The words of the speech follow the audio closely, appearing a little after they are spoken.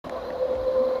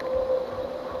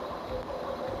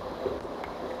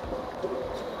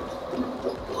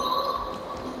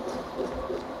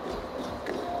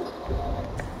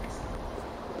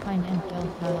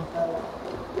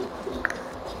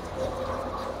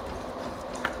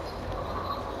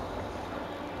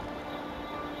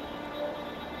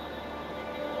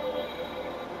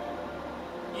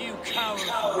cower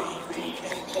from me, DK,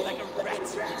 like a rat in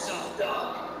the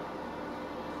dark.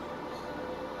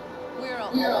 We're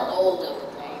all old enough,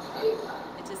 Dave.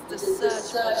 It is the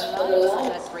search for the light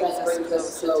that brings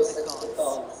us closer to the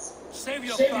gods. Save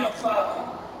your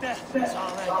father. Death is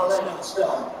our end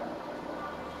now.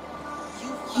 You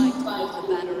fight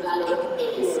under the banner of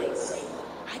ignorance.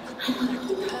 I could pull back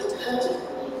the curtain,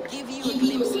 give you a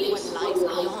glimpse of what lies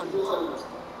beyond.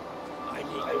 I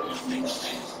need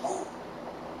nothing.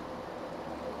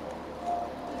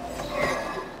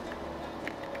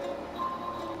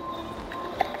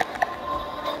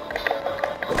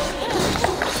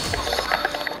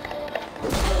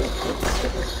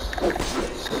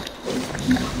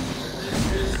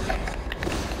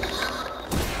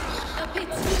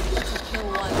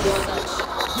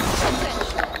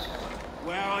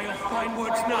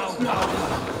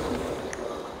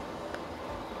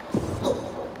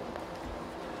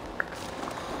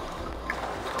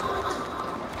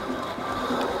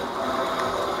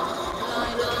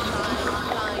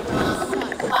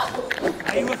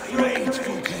 Are you afraid,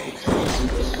 Kuke?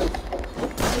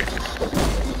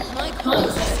 My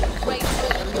cause is greater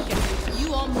than you can. You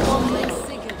are more like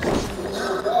Sigurd.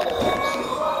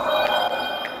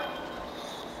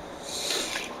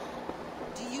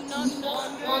 Do you not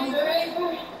wonder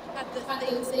at the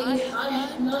things I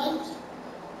have learned?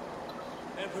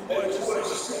 Every word you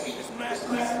say is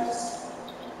madness.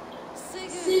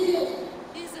 Sigurd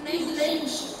is an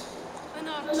ancient, an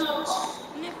archer.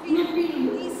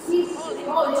 Please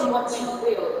call him what you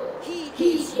will. He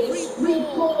is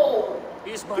reborn.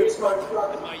 He is my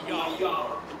brother and my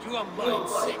Jarl, and you are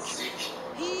mine sick.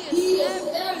 He is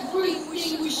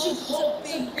everything we should hope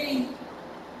to be.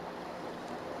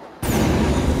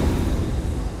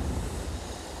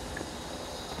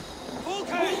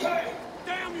 Okay!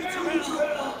 Damn you to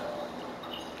hell!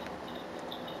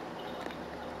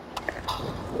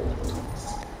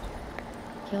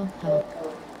 Kill Hulk.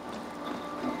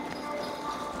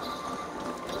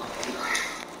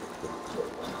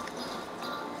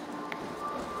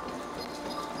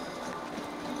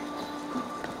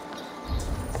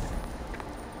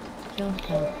 Kill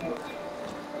Hulk.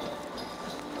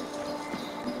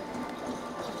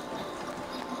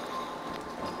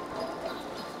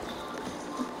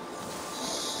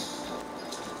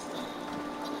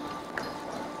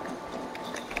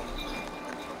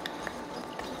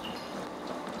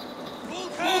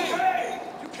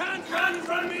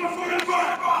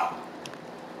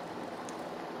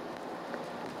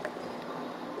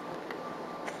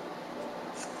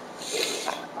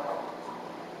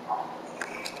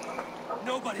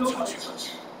 Nobody touch her.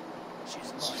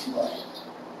 She's mine.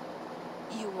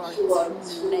 You are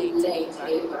too late,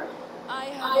 Eivor. I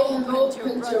have opened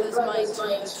your brother's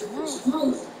mind to the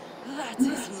truth. That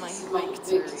is my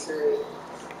victory.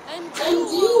 And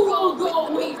you will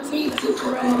go with me to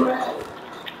grave.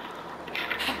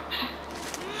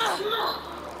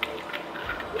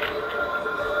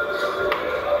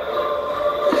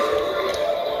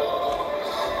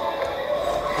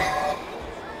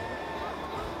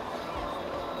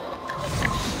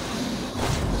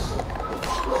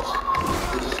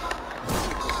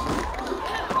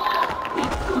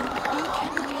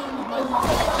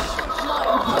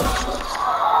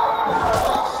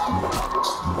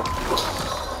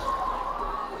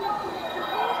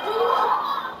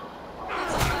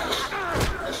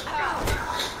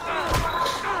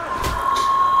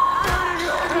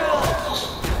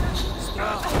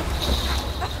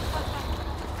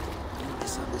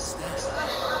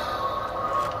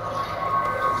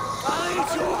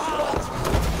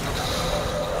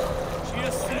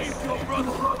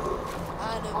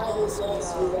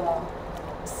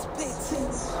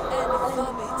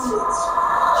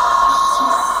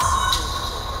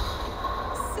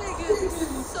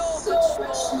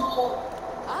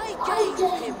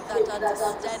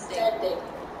 Understanding.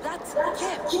 That's a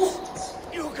gift.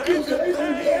 You gave the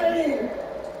pain.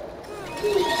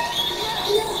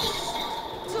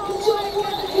 Don't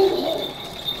worry.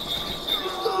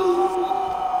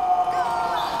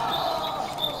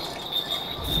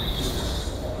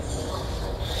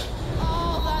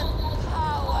 All that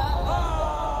power,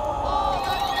 all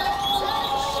that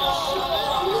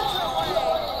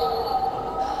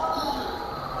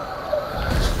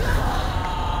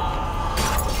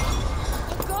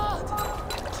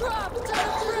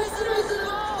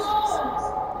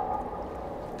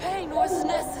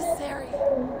necessary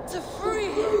to free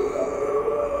him.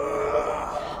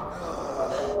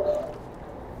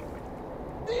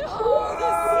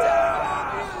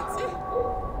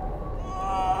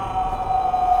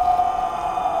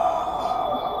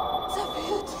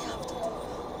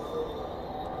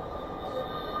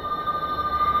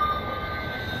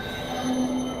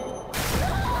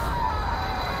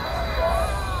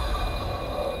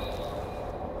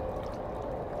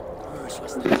 This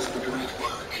was the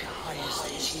highest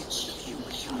achievement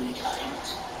of humankind.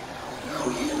 How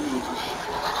you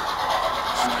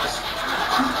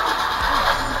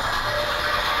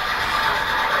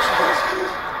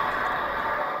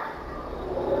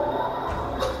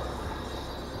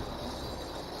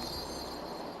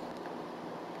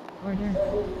Order.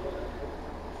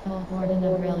 Sole Warden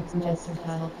of Relics and Jester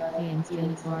Hulk, the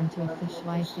instant born to a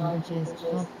fishwife and bridges.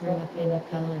 Hulk grew up in a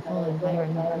colorful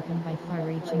environment broken by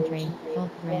far-reaching trade.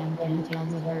 Hulk ran in the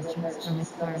tales of merchants from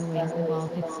as far away as the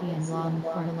Baltic Sea and longed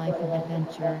for a life of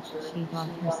adventure. She taught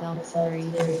herself to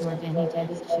read and absorb any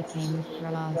text she came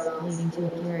across, leading to a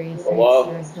curious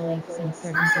mixture of beliefs and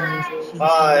certainties. She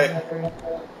discovered the first.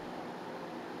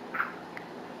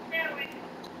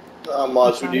 Not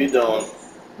much. What are you doing?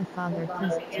 The father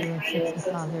pleased to assist.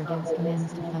 The father gives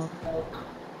commands to help.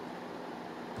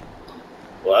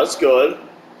 Well, that's good.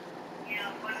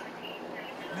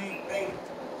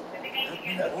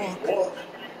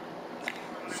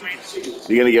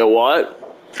 You gonna get what?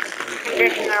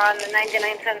 Conditioner on the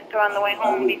 99-cent store on the way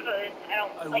home because I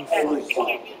don't like that. I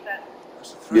can't use that.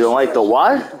 You don't like the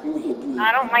what?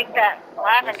 I don't like that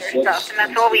lavender stuff, and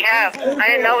that's all we have. I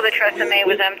didn't know the Tresemme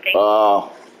was empty.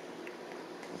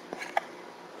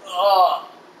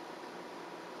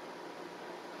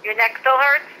 Your neck still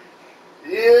hurts?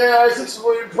 Yeah, I took some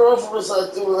ibuprofen. It's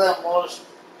not doing that much.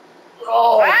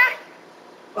 Oh. What?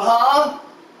 Huh?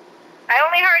 I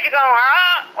only heard you going,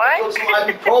 what? I took some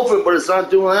ibuprofen, but it's not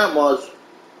doing that much.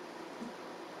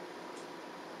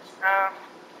 Oh.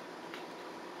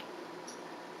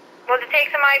 Will you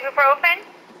take some ibuprofen?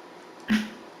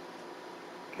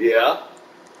 Yeah.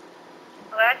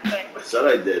 Well, that's good. I said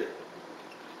I did.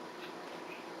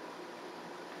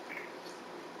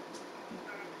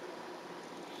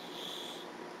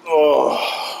 Oh.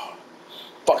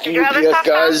 Fucking UPS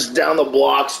guys down the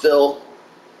block still.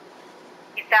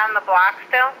 He's down the block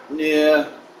still? Yeah.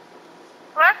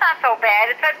 Well, that's not so bad.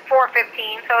 It said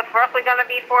 415, so it's roughly going to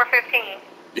be 415.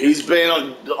 He's been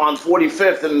on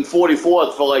 45th and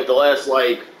 44th for like the last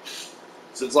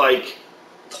since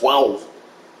 12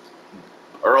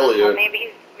 earlier. Well,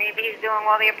 maybe he's doing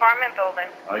well the apartment building.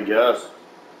 I guess.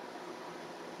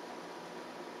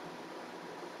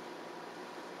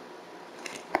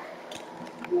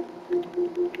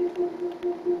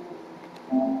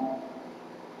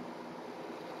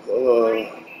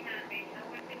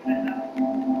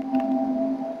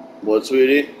 What,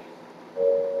 sweetie?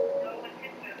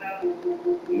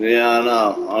 Yeah, I know.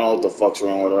 I don't know what the fuck's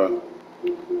wrong with her.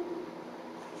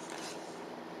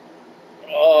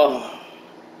 Oh.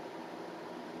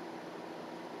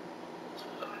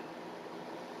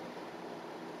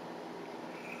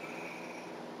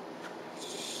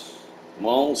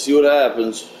 Well, see what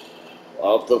happens.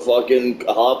 I'll have to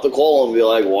call him and be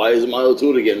like, why isn't my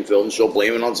O2 getting filled? And she'll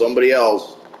blame it on somebody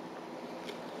else.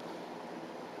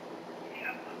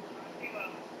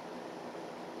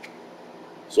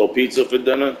 So pizza for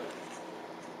dinner?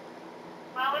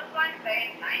 Well, it's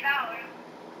Wednesday, $9.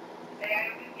 Say I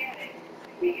don't get it.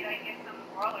 Maybe I get some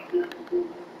Arlington.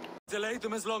 delayed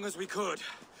them as long as we could.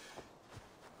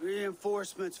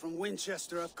 Reinforcements from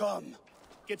Winchester have come.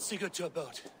 Get Sigurd to a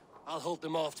boat. I'll hold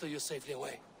them off till you're safely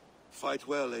away. Fight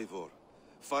well, Eivor.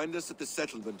 Find us at the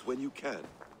settlement when you can.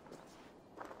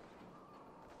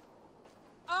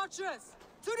 Archers!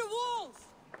 To the walls!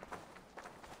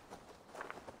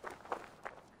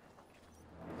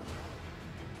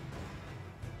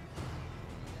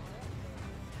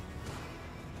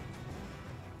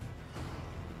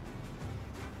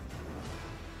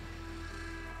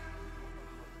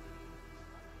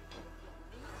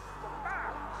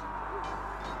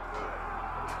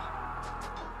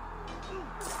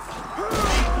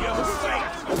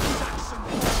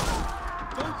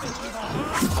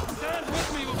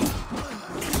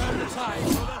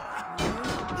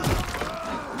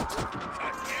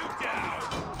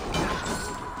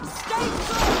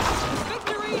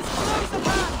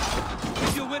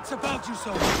 About you,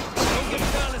 so don't get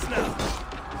careless now.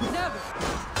 Never.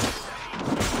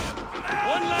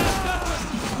 One last effort.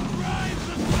 Drive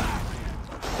them back!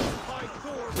 By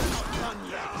Thor, we're not done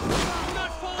yet. Do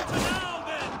not falter now,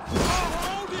 then.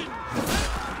 Odin.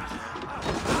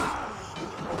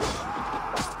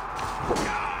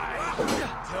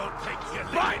 Don't take your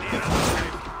line in.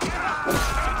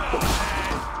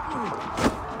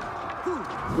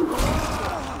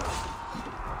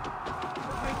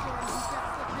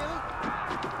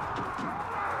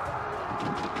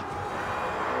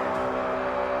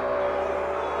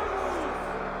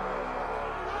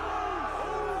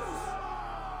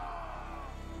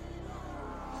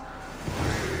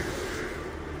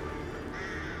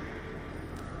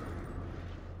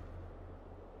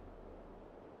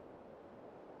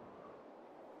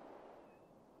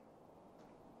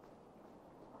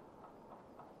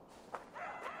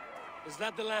 Is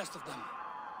that the last of them?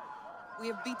 We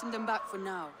have beaten them back for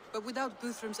now, but without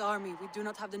Guthrum's army, we do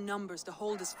not have the numbers to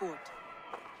hold this fort.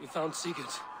 We found Sigurd.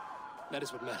 That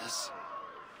is what matters.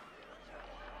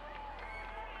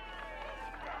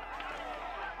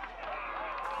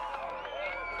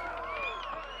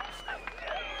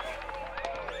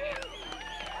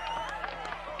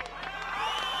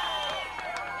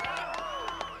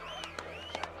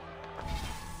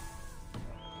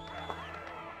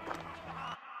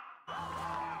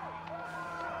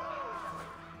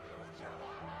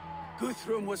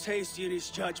 Guthrum was hasty in his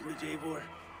judgment, Eivor.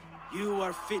 You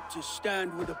are fit to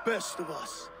stand with the best of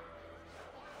us.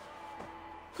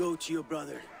 Go to your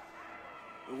brother.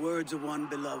 The words of one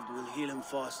beloved will heal him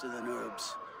faster than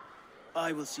herbs.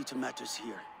 I will see to matters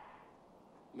here.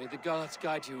 May the gods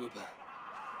guide you, Uber.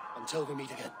 Until we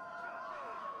meet again.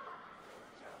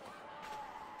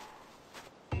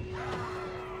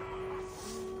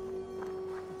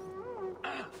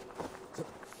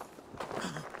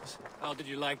 How did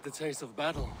you like the taste of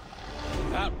battle?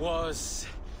 That was...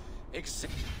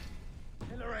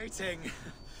 exhilarating.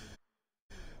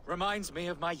 Reminds me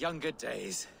of my younger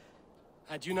days.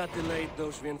 Had you not delayed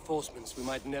those reinforcements, we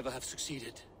might never have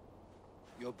succeeded.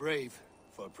 You're brave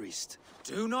for a priest.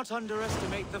 Do not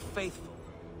underestimate the faithful.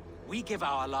 We give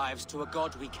our lives to a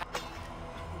god we can...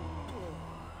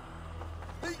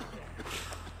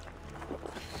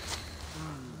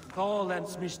 Thor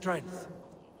lends me strength.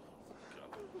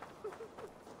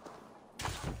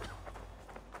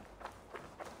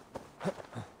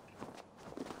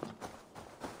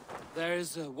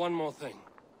 There's one more thing.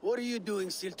 What are you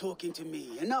doing still talking to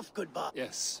me? Enough goodbye.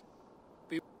 Yes.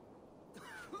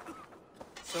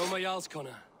 Soma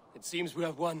Jarlskona, it seems we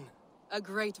have won. A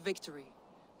great victory.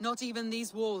 Not even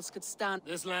these walls could stand.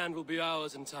 This land will be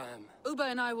ours in time. Uba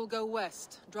and I will go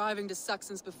west, driving the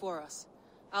Saxons before us.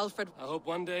 Alfred... I hope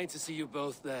one day to see you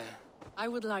both there. I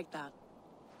would like that.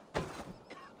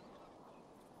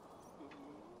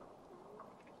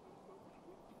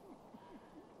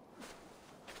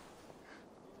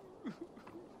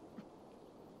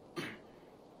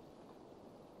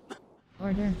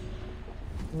 Order.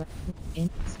 In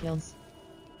skills.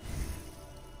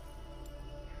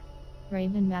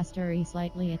 Raven Mastery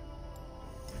slightly.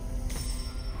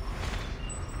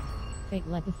 Fate,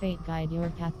 let the fate guide your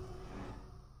path.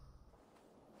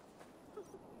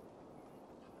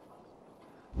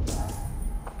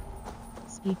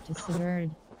 Speak to Sigurd.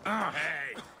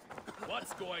 Hey!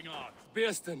 What's going on?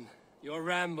 Birsten, your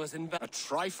ram was in A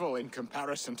trifle in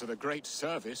comparison to the great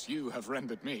service you have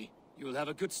rendered me. You'll have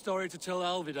a good story to tell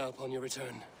Alvida upon your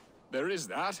return. There is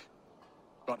that.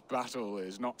 But battle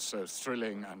is not so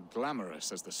thrilling and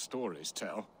glamorous as the stories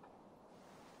tell.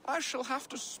 I shall have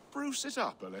to spruce it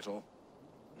up a little.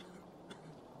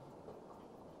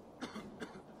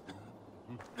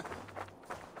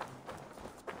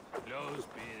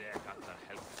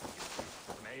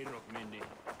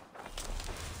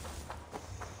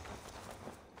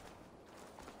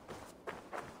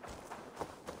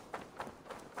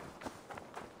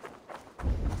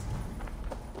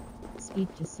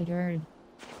 Speak to Sigurd.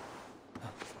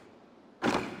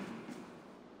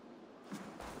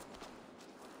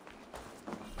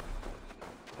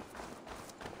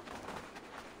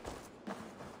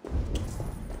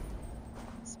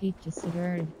 Speak to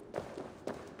Sigurd.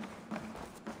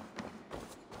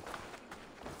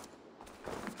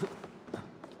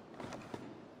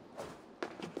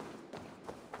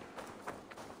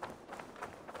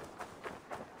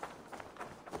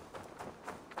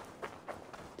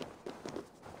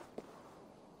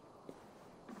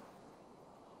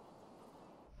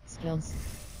 Skills.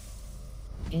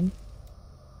 In.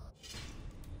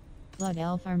 Blood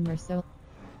Elf Armor so.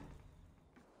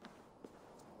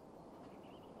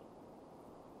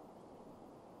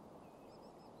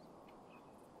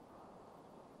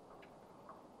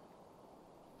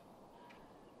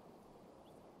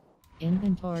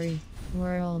 Inventory.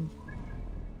 World.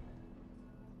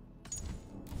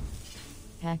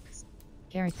 Hex.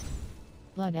 Character.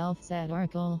 Blood Elf set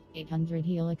Oracle. 800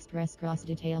 Helix press cross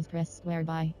details press square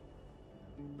by.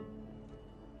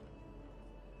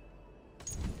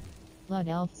 Blood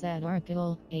Elf set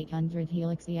Oracle. 800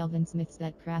 Helix the Elven Smiths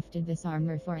that crafted this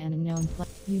armor for an unknown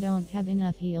You don't have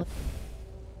enough heal.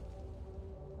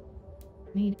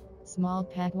 Small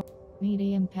pack.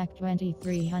 Medium pack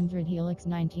 2300 Helix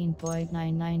 19.99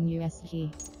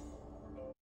 USD.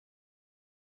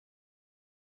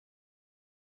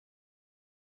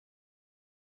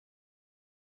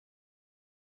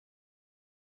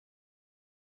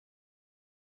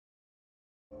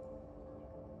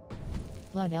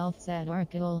 Blood Elf said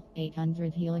Oracle,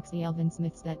 800 Helix. The elven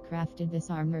smiths that crafted this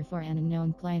armor for an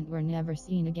unknown client were never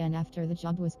seen again after the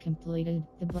job was completed.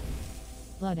 The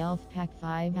Blood Elf pack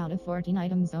 5 out of 14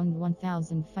 items owned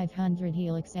 1,500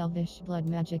 Helix. Elvish blood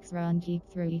magics run deep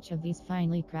through each of these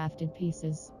finely crafted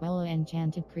pieces, while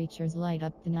enchanted creatures light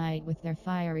up the night with their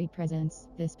fiery presence.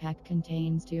 This pack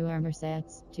contains 2 armor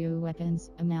sets, 2 weapons,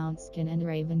 a mount skin and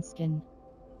raven skin.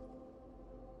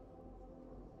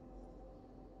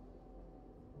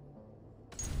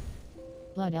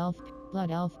 Blood Elf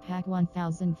pack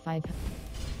 1,500.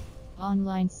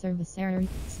 Online service error.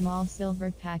 Small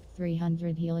silver pack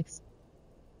 300 Helix.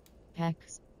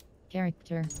 Packs.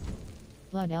 Character.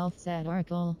 Blood Elf said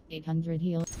Oracle, 800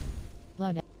 Helix.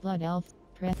 Blood Elf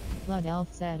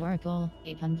said Oracle,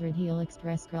 800 Helix.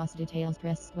 Press cross details.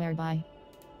 Press square by.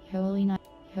 Holy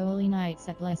Night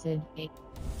set blessed, 8.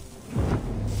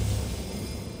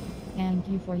 Thank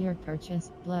you for your purchase.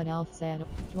 Blood Elf said.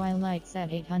 Twilight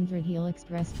said 800 Helix.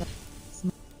 Press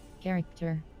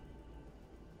character.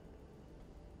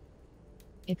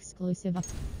 Exclusive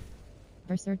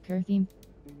Berserker theme.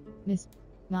 Miss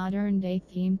Modern Day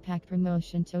theme pack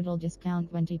promotion. Total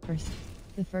discount 20%.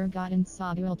 The Forgotten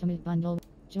Saga Ultimate Bundle.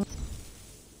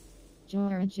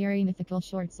 Jorajiri mythical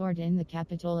short sword. In the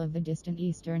capital of the distant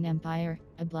Eastern Empire,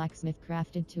 a blacksmith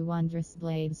crafted 2 wondrous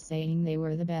blades, saying they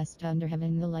were the best under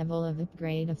heaven. The level of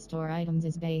upgrade of store items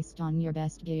is based on your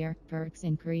best gear. Perks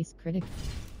increase critic.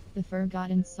 The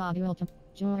Forgotten Saga Ultimate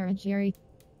Jorajiri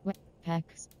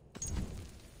packs.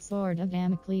 Sword of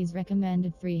Damocles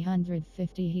recommended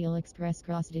 350 Helix. Press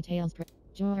cross details.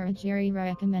 Jorajiri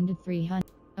recommended 300.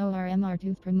 ORMR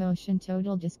Tooth promotion.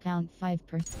 Total discount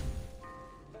 5%.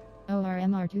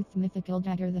 ORMR Tooth mythical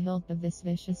dagger. The hilt of this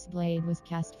vicious blade was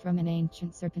cast from an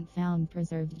ancient serpent found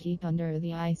preserved deep under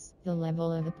the ice. The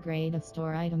level of upgrade of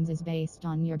store items is based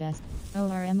on your best.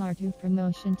 ORMR Tooth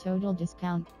promotion. Total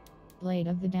discount. Blade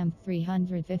of the Dam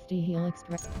 350 Helix.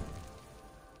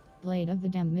 Blade of the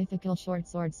Dam mythical short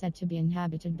sword said to be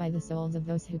inhabited by the souls of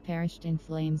those who perished in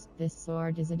flames. This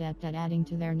sword is adept at adding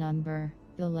to their number.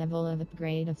 The level of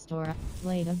upgrade of store.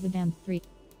 Blade of the Dam 3.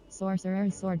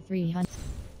 Sorcerer's Sword 300.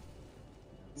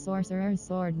 Sorcerer's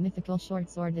Sword mythical short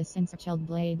sword. This ensorcelled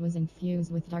blade was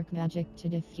infused with dark magic to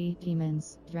defeat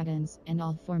demons, dragons, and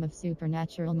all form of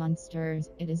supernatural monsters.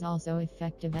 It is also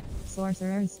effective at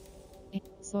Sorcerer's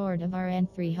Sword of RN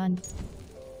 300.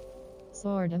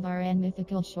 Sword of RN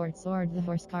mythical short sword. The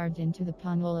horse carved into the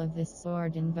pommel of this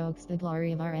sword invokes the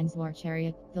glory of RN's war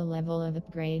chariot. The level of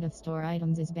upgrade of store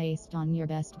items is based on your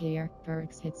best gear.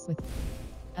 Perks hits with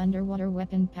Underwater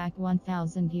Weapon Pack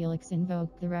 1000 Helix.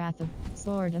 Invoke the wrath of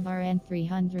Sword of RN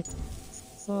 300.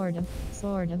 Sword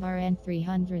of RN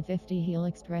 350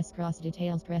 Helix. Press cross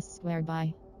details. Press square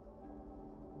by.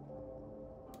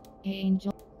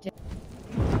 Angel.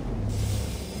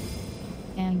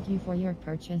 Thank you for your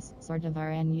purchase. Sword of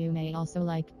RN. You may also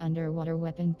like Underwater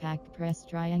Weapon Pack. Press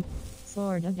triangle.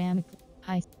 Sword of Damocles.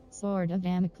 Sword of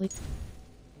Damocles.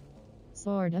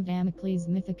 Sword of Damocles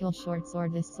mythical short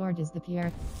sword. This sword is the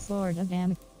pure Sword of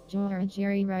Damocles.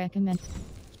 Jorajiri recommend.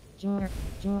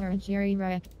 Jorajiri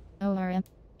rec. ORM.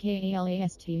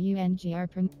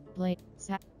 KALASTUNGR. Blade.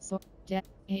 Sap. Sword.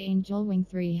 Angel Wing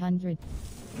 300.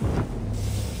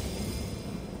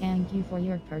 Thank you for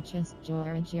your purchase.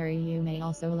 Jorajiri. You may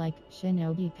also like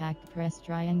Shinobi Pack. Press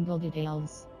triangle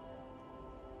details.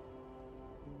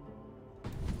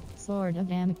 Sword of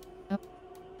Damocles.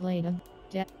 Blade of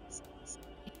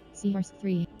Seahorse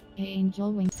 3.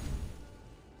 Angel Wing.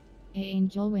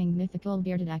 Angel Wing mythical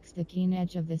bearded axe. The keen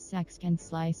edge of this axe can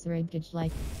slice ribcage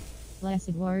like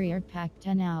Blessed Warrior Pack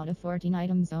 10 out of 14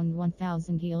 items owned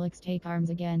 1000 Helix. Take arms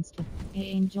against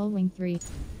Angel Wing 3.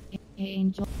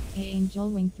 Angel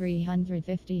Wing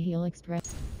 350 Helix.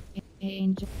 Press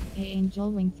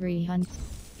Angel Wing 300.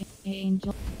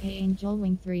 Angel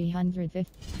Wing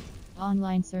 350.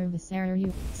 Online service error.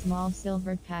 You small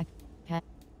silver pack.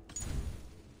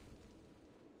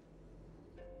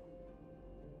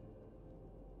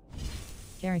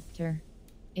 Character.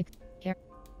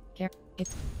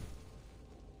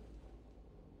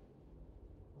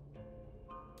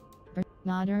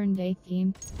 Modern Day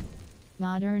theme.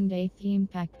 Modern Day theme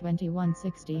pack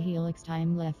 2160 Helix.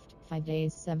 Time left 5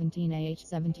 days.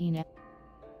 17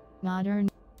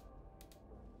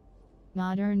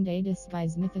 Modern Day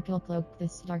disguise mythical cloak.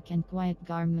 This dark and quiet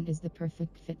garment is the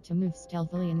perfect fit to move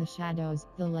stealthily in the shadows.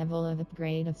 The level of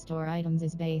upgrade of store items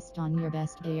is based on your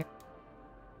best gear.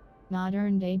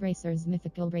 Modern Day bracers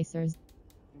mythical bracers.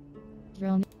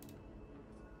 Drone.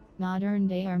 Modern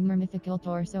Day armor mythical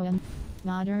torso. And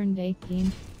Modern Day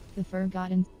theme. The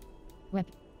Forgotten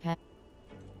Weapon Pack.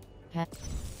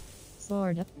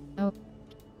 Sword of O.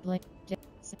 Blade.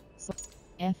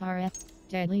 FRF.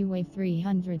 Deadly Wave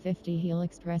 350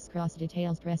 Helix Press Cross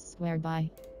Details Press Square by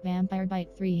Vampire Bite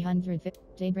 350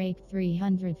 Daybreak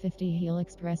 350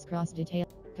 Helix Press Cross Detail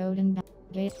Code and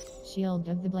Gate Shield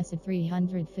of the Blessed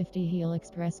 350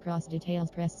 Helix Press Cross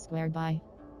Details Press Square by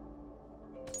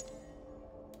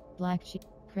Black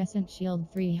Crescent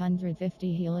Shield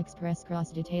 350 Helix Press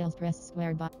Cross Details Press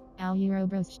Square by Al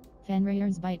Eurobros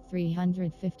Fenrir's Bite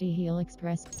 350 Helix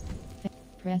Press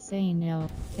Press A no.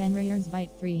 Fenrir's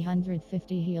Bite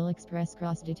 350 Helix Press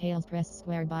Cross Details Press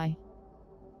Square by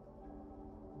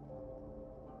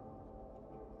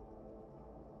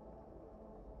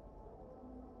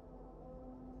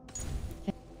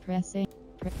Press A.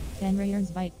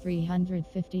 Fenrir's Bite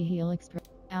 350 Helix Press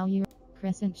Al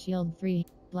Crescent Shield 3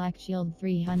 Black Shield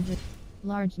 300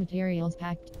 Large Materials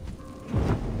Packed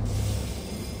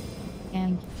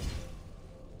and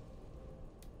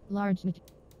Large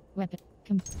Weapon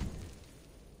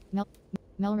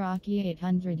Melrocky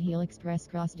 800 Helix Press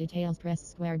Cross Details Press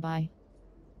Square by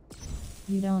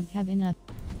You don't have enough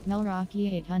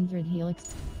Melrocky 800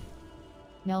 Helix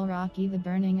Melrocky the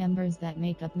burning embers that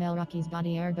make up Melrocky's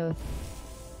body are both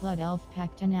Blood Elf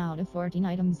Pack 10 out of 14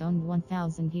 items owned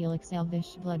 1000 Helix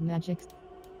Elvish Blood Magics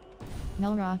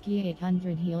Melrocky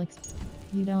 800 Helix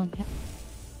You don't have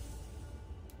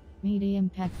Medium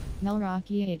Pack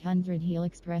Melrocky 800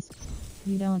 Helix Press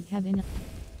You don't have enough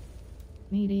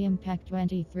Medium Pack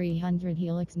 2300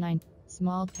 Helix 9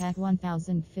 Small Pack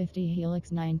 1050 Helix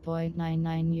 9.99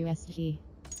 USD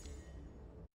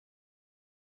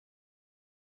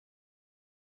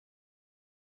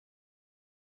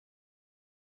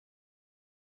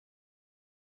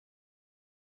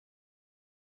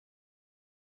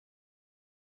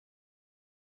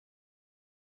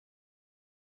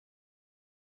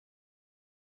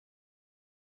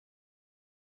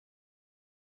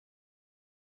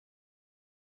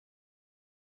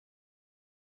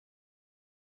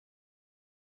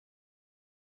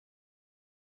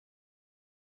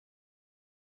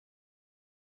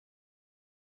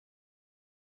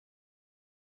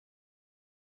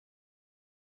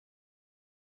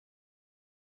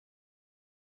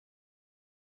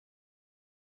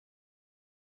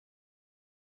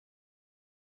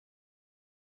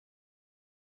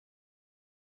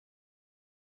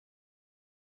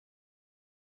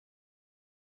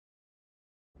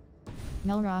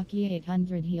Melrocky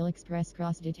 800 Helix Press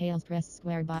Cross Details Press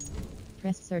Square by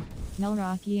Press Search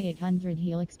Melrocky 800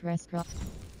 Helix Press Cross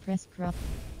Press Cross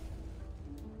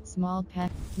Small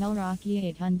Pack Melrocky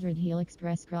 800 Helix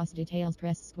Press Cross Details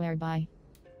Press Square by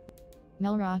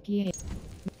Melrocky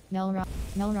 800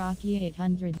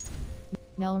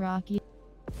 Melrocky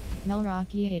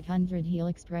 800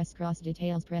 Helix Press Cross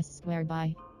Details Press Square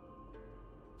by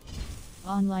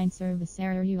Online Service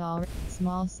Error You all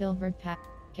Small Silver Pack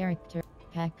Character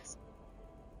Packs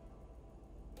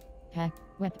Pack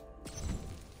Weapon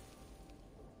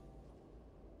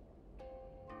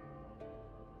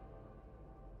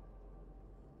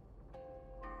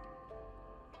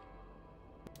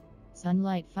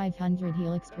Sunlight 500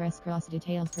 Helix Press Cross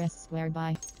Details Press Square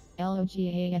by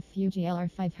LOGAF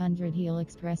FUGLR 500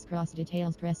 Helix Press Cross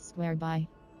Details Press Square by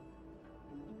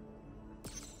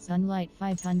Sunlight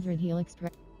 500 Helix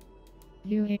Press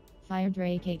Fire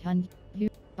Drake 800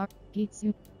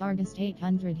 Pitsu Artist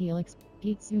 800 Helix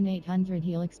Pitsun 800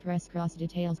 Helix Press Cross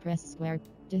Details Press Square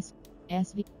Disc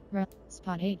SV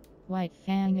Spot 8 White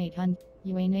Fang 800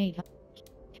 Uane 800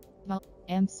 Val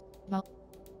Emps Val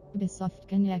Ubisoft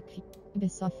Connect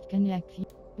Ubisoft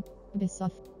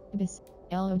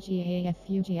LOGAF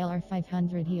FUGLR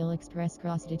 500 Helix Press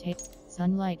Cross Details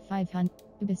Sunlight 500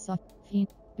 Ubisoft Fiend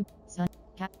Sun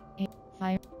Cat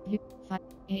Fire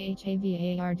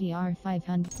AHAVARDR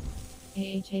 500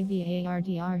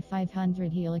 AHAVARDR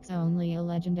 500 Helix only a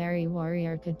legendary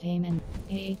warrior could tame and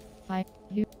A Fire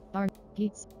U R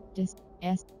Beats Disc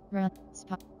S Run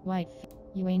Spot White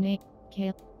UA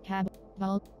Kale Cab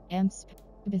Vol Emps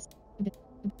Bis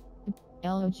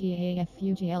LOGAF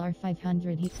FUGLR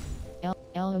 500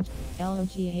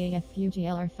 LOGAF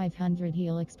FUGLR 500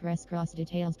 Helix Press Cross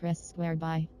Details Press Square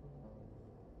by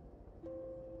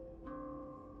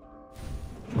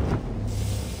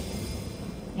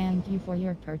Thank you for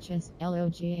your purchase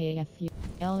LOGAF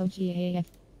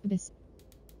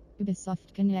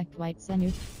Ubisoft Connect White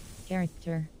Senu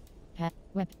Character Pet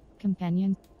Weapon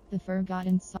Companion The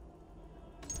Forgotten Song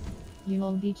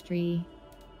Yule Beach Tree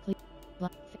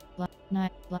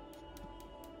Night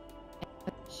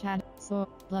Shadow Sword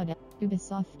Blood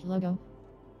Ubisoft Logo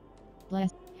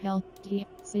Bless Health T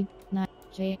Sig Night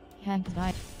J Hags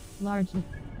Die Large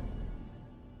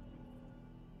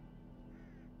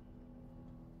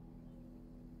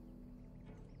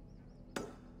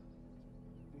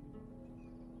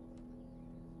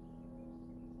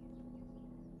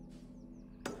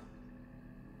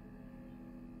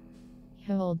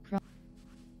Hold cross.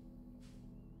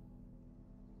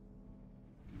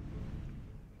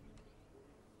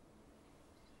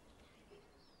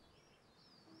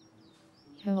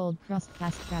 Hold cross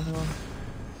fast travel.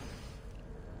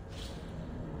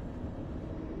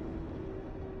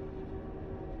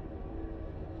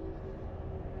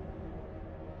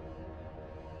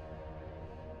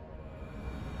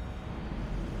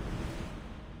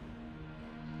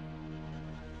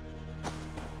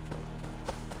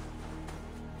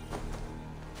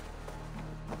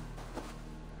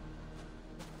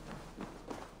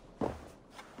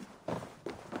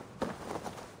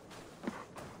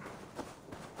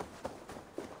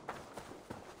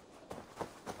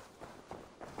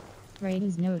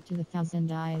 Brady's note to the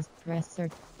Thousand Eyes. Press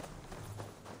search.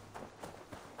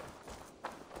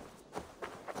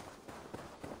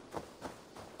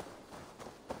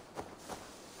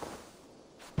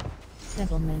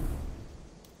 Settlement.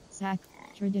 Sack.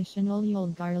 Traditional Yule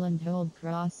garland hold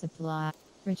cross supply.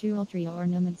 Ritual tree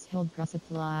ornaments hold cross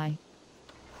supply.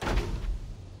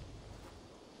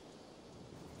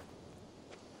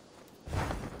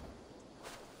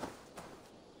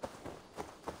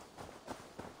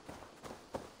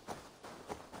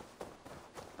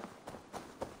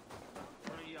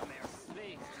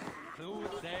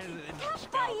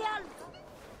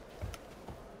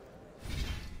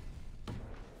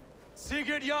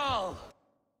 Sigurd Jarl!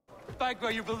 Back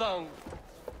where you belong.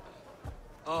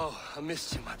 Oh, I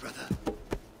missed you, my brother.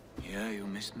 Yeah, you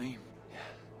missed me? Yeah.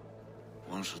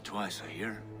 Once or twice, I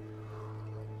hear.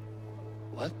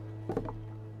 What?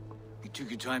 You took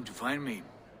your time to find me.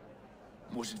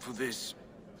 Was it for this?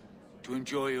 To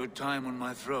enjoy your time on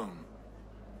my throne?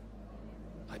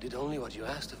 I did only what you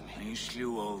asked of me. And you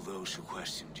slew all those who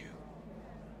questioned you.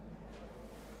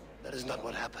 That is not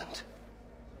what happened.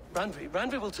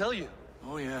 Randvi will tell you.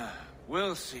 Oh yeah,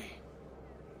 we'll see.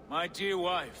 My dear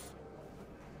wife,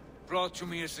 brought to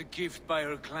me as a gift by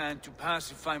her clan to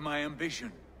pacify my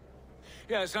ambition.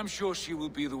 Yes, I'm sure she will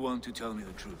be the one to tell me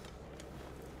the truth.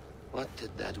 What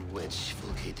did that witch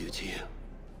Fulke do to you?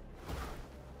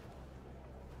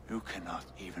 You cannot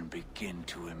even begin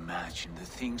to imagine the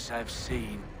things I've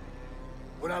seen.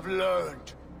 What I've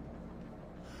learned.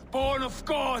 Born of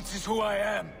gods is who I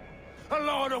am. A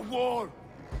lord of war.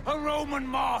 A Roman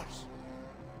Mars.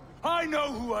 I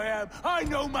know who I am. I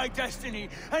know my destiny.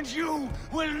 And you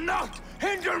will not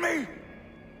hinder me!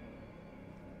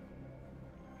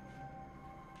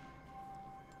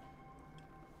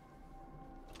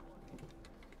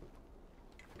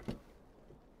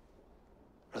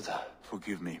 Brother.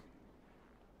 Forgive me.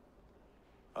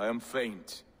 I am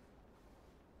faint.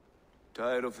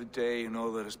 Tired of the day and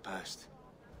all that has passed.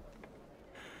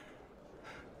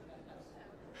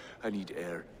 I need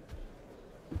air.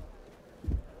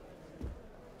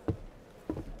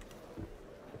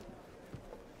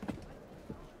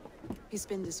 He's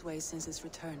been this way since his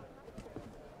return.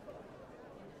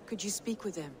 Could you speak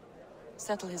with him?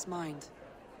 Settle his mind?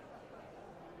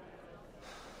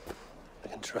 I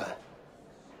can try.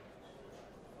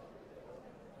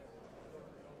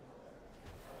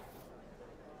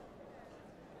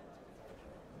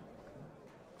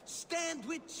 Stand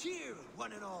with cheer,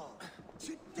 one and all.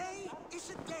 Today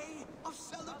is a day of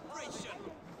celebration.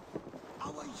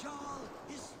 Our Jarl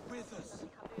is with us.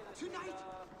 Tonight,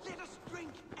 let us drink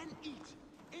and eat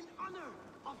in honor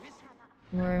of his...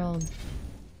 World.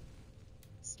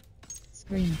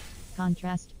 Screen.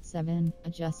 Contrast 7.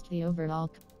 Adjust the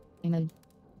overall image.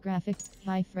 Graphics.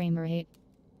 High frame rate.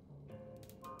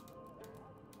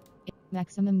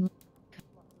 Maximum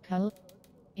color.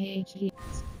 HD.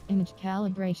 Image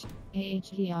calibration.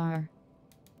 HDR.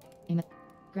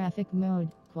 Graphic mode.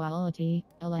 Quality.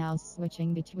 Allows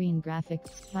switching between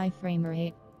graphics. High frame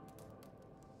rate.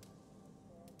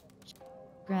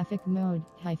 Graphic mode.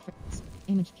 High frame.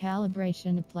 Image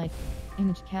calibration apply.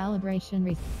 Image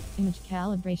calibration Image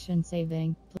calibration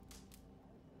saving.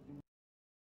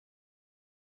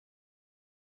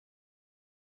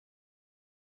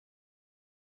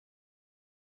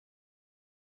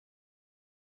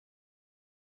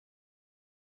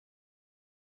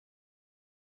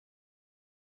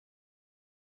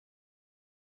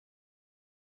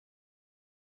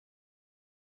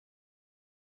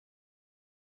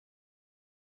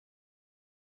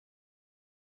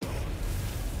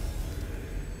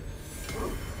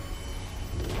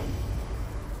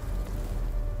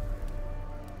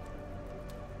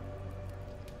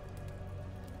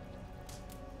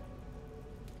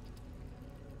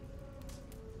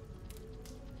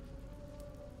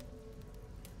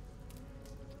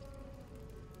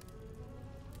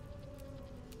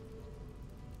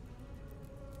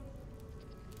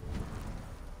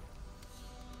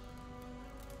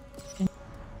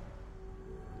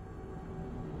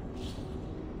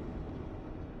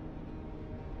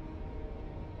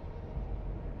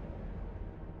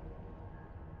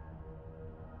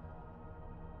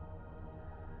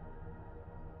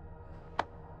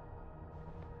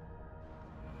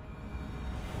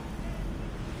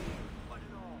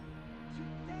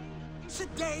 a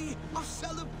day of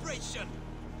celebration.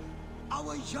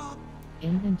 Our Jarl...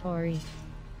 Inventory.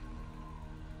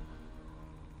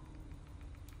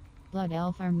 Blood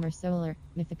Elf Armor Solar,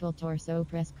 Mythical Torso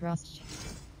Press Cross.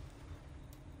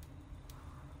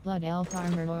 Blood Elf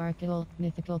Armor Oracle,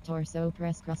 Mythical Torso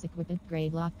Press Cross Equipped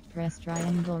Grade Locked Press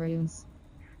Triangle Runes.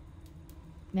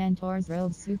 Mentor's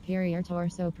Robe Superior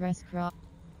Torso Press Cross.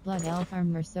 Blood Elf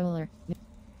Armor Solar.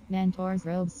 Mentor's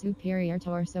Robe Superior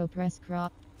Torso Press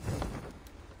Cross.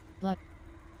 Blood.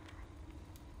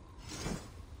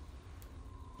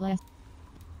 Bless.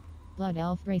 Blood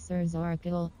Elf Bracers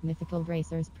Oracle, Mythical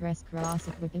Bracers Press Cross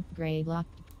Equipped Grade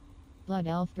Locked. Blood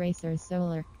Elf Bracers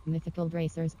Solar, Mythical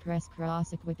Bracers Press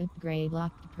Cross Equipped Grade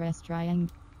Locked Press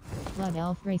Triangle. Blood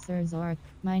Elf Bracers Oracle,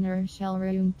 Minor Shell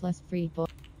Rune plus 3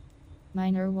 point.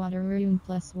 Minor Water Rune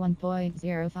plus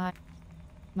 1.05.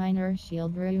 Minor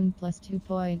Shield Rune plus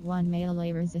 2.1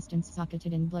 melee resistance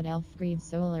socketed in Blood Elf Greaves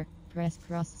Solar, Press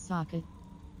Cross Socket.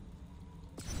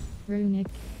 Runic.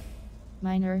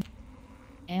 Minor.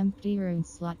 Empty Rune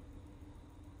Slot.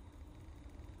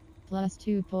 Plus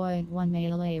 2.1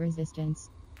 melee resistance.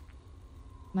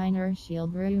 Minor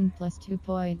Shield Rune plus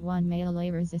 2.1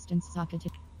 melee resistance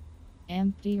socketed.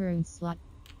 Empty Rune Slot.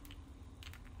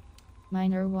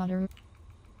 Minor Water.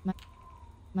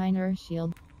 Minor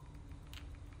Shield.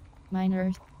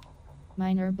 Minor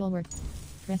Bulwark.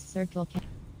 Press Circle.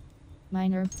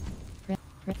 Minor.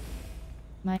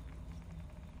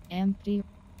 Empty.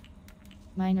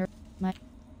 Minor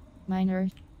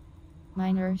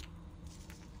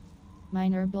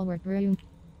Bulwark Rune.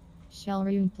 Shell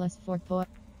Rune plus 4 point.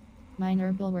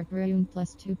 Minor Bulwark Rune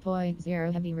plus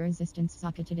 2.0 heavy resistance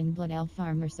socketed in Blood Elf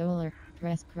Armor Solar,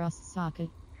 Press Cross Socket.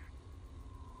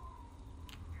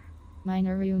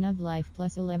 Minor Rune of Life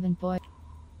plus 11 point.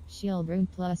 Shield Rune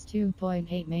plus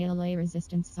 2.8 melee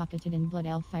resistance socketed in Blood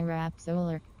Elf Fire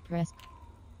Solar, Press.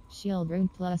 Shield Rune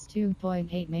plus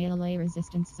 2.8 melee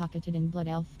resistance socketed in Blood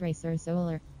Elf Bracer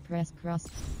Solar, Press Cross.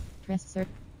 Press.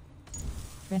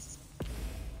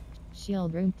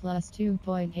 Shield Rune plus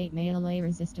 2.8 melee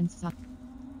resistance sock.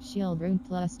 Shield Rune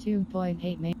plus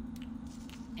 2.8 melee.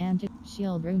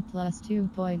 Shield Rune plus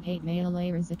 2.8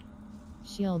 melee resist.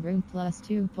 Shield Rune plus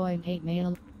 2.8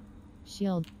 melee.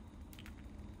 Shield.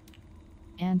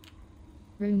 And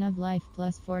Rune of Life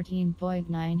plus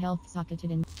 14.9 health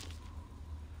socketed in.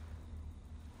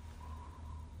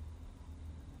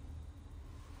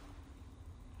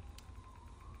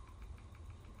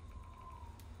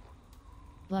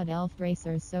 Blood Elf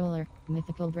Bracers Solar,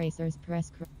 Mythical Bracers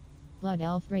Press. Blood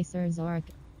Elf Bracers Orc.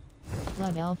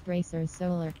 Blood Elf Bracers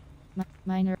Solar.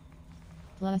 Minor.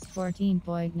 Plus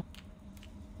 14.9.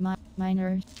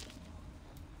 Minor.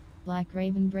 Black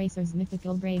Raven Bracers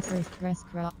Mythical Bracers Press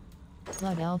Crop.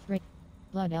 Blood Elf.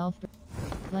 Blood Elf.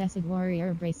 Blessed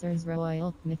Warrior Bracers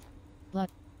Royal Myth. Blood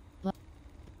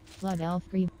Elf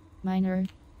Grieve. Minor.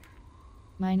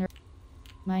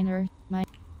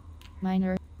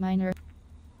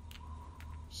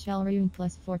 Shell Rune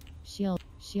plus 4. Shield.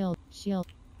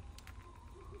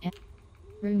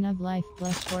 Rune of Life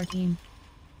plus 14.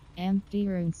 Empty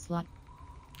Rune Slot.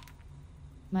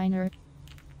 Minor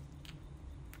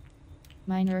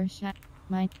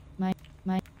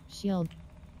Shield.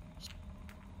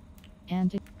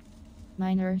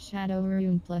 Minor Shadow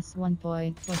Rune plus 1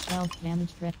 point for health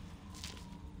damage threat.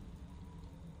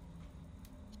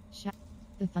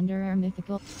 The Thunderer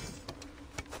Mythical.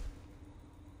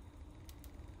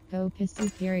 Opus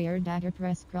Superior Dagger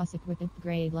Press Cross Equipped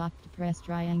Grade Locked Press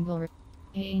Triangle.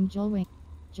 Angel Wing.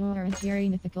 Jorah Jerry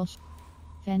Mythical.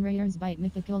 Fenrir's Bite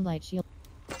Mythical Light Shield.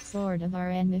 Sword of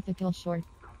Rn Mythical Short.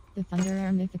 The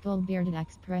Thunderer Mythical Bearded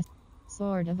Axe Press.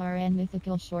 Sword of Rn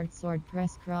Mythical Short Sword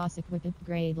Press Cross Equipped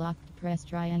Grade Locked Press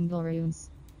Triangle Runes.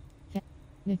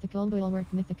 Mythical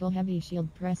Bulwark Mythical Heavy Shield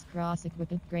Press Cross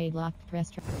Equipped Grade Locked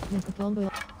Press Mythical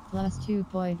Bulwark plus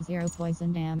 2.0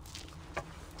 Poison Dam.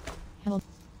 Health.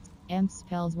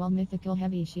 Spells Wall Mythical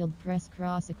Heavy Shield Press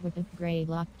Cross Equipped Grade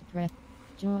Locked Press.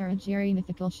 Jorah Jerry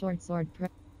Mythical Short Sword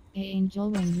Press. Angel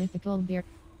Wing Mythical Beard.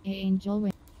 Angel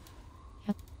Wing.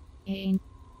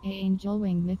 Angel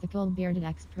Wing Mythical Bearded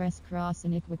Axe Press Cross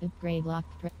and Equipped Grade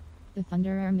Locked Press. The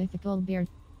Thunderer Mythical Beard.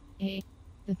 The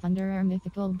Thunderer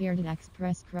Mythical Bearded Axe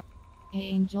Press Cross.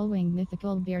 Angel Wing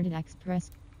Mythical Bearded Axe Press.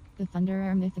 The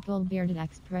Thunderer Mythical Bearded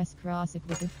Axe Press Cross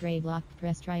Equipped Grade Locked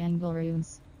Press Triangle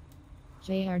Runes.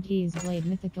 JRT's Blade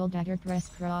Mythical Dagger Press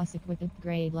Cross Equipped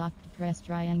Grade Locked Press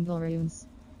Triangle Runes.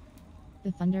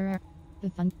 The Thunderer.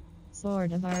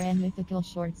 Sword of Rn Mythical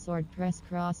Short Sword Press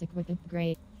Cross Equipped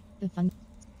Grade. The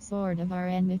Sword of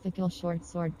Rn Mythical Short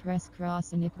Sword Press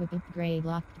Cross and Equipped Grade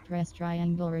Locked Press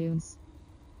Triangle Runes.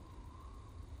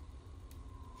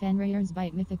 Fenrir's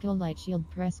Bite Mythical Light Shield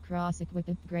Press Cross Equip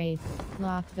Upgrade.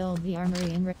 Lock Build the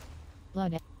Armory in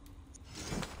Blood.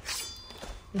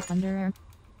 The Thunderarm.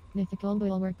 Mythical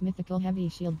Bulwark Mythical Heavy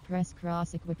Shield Press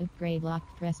Cross Equip Upgrade. Lock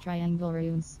Press Triangle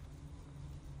Runes.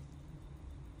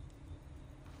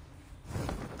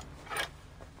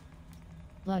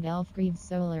 Blood Elf Greaves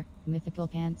Solar. Mythical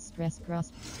Pants Press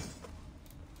Cross.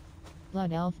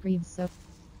 Blood Elf Greaves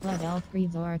Blood Elf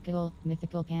Greaves Oracle.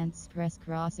 Mythical Pants Press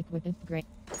Cross Equip Upgrade.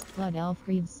 Blood Elf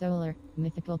Greaves Solar.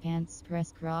 Mythical Pants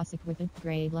Press Cross Equip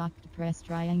Upgrade. Locked Press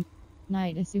Triangle.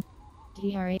 Night Asup.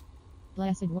 TRA.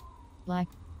 Blessed Black.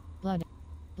 Blood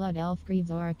Elf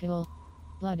Greaves Oracle.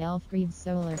 Blood Elf Greaves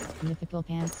Solar. Mythical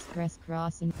Pants Press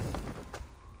Cross and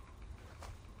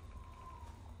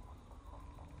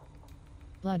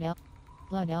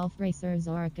Blood Elf Racers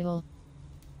Oracle.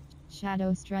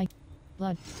 Shadow Strike.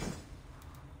 Blood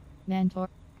Mentor.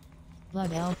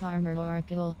 Blood Elf Armor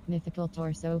Oracle. Mythical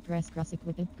Torso Press Cross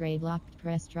Equip Upgrade. Locked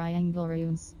Press Triangle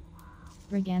Runes.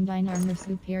 Brigandine Armor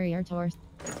Superior Torso.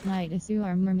 Knight Isu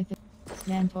Armor Mythical.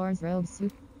 Mentor's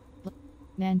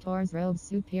Robe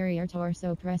Superior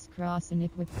Torso Press Cross and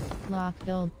Equip. Lock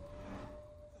Build.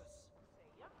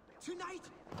 Tonight,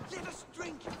 let us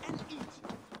drink and eat.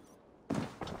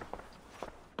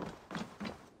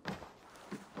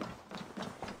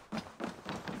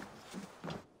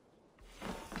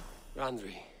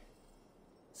 Randri,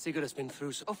 Sigurd has been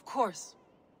through so... Of course.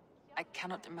 I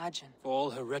cannot imagine. For all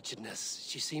her wretchedness,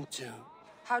 she seemed to...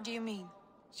 How do you mean?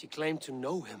 She claimed to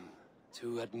know him,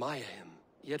 to admire him.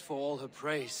 Yet for all her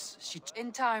praise, she...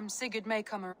 In time, Sigurd may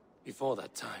come around. Before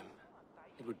that time,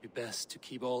 it would be best to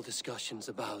keep all discussions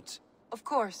about... Of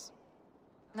course.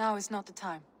 Now is not the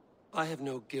time. I have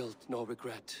no guilt nor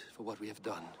regret for what we have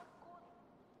done.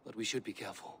 But we should be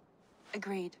careful.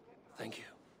 Agreed. Thank you.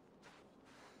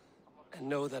 And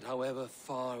know that however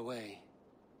far away,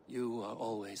 you are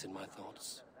always in my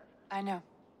thoughts. I know.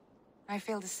 I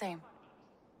feel the same.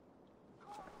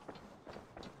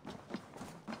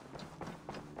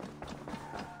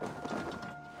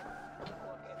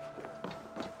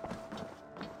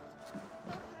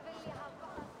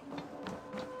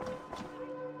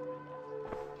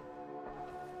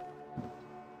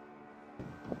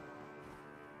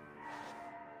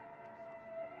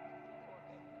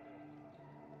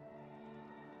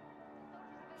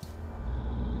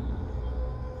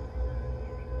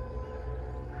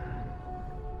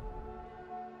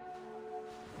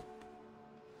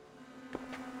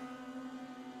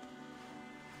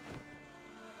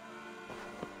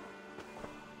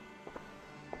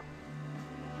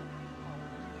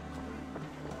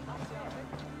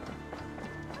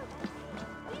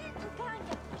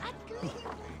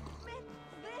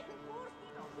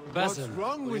 Basim, What's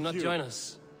wrong will with you not you? join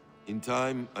us? In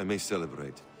time, I may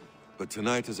celebrate. But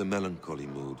tonight is a melancholy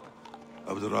mood.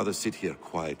 I would rather sit here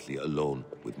quietly, alone,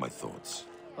 with my thoughts.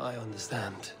 I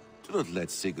understand. Do not let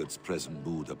Sigurd's present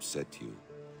mood upset you.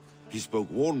 He spoke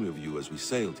warmly of you as we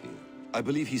sailed here. I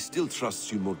believe he still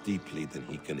trusts you more deeply than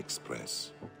he can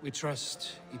express. We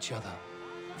trust each other.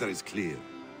 That is clear.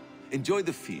 Enjoy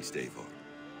the feast, Eivor.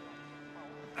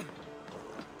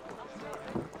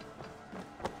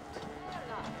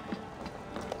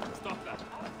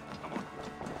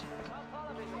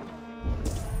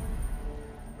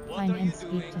 Find and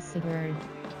speak to Sigurd.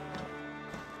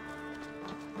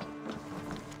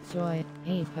 Joy,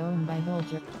 a poem by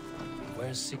Volger.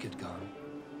 Where's Sigurd gone?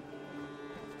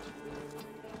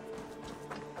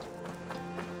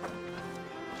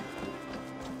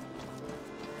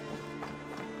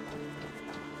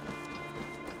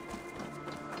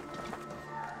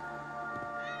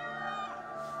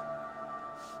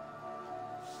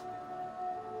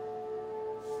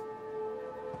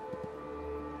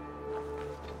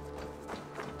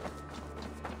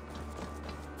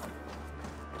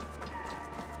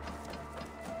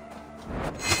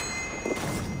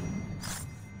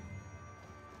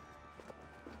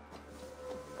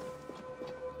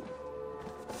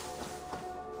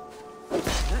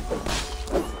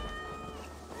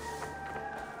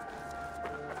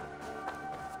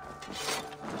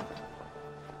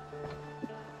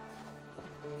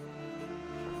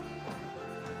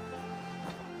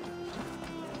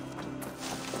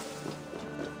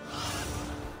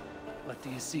 What do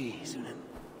you see, Sunan?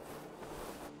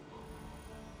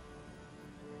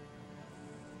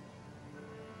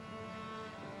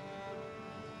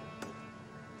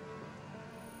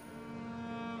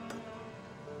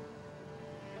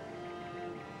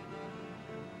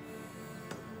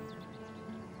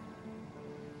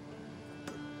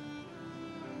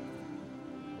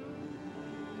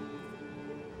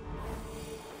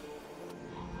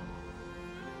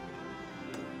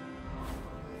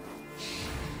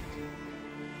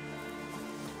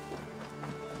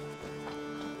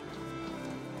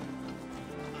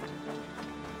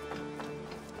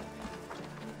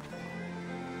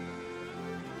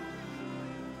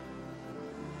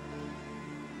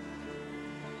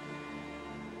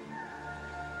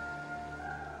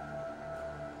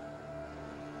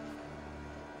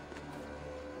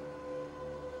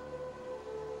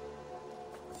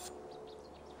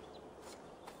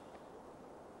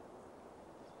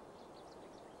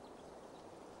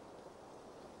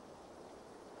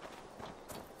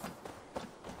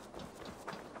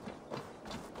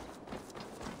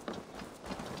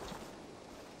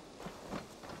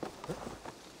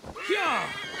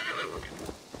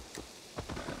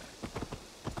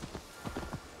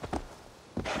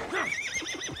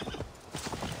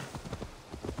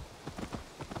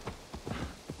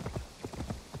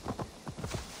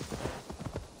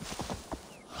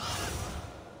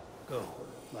 Oh,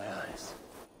 my eyes.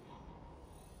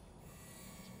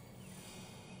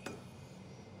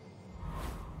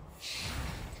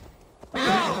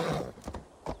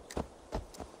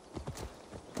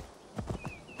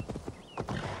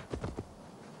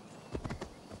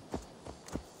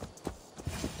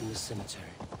 In the cemetery.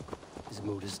 His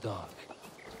mood is dark.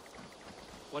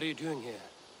 What are you doing here?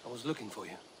 I was looking for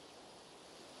you.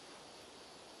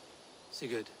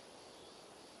 Sigurd.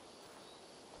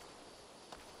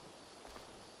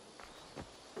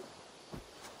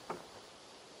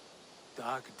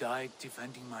 Dag died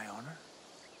defending my honor?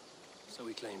 So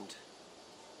he claimed.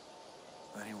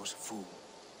 Then he was a fool.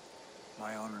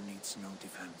 My honor needs no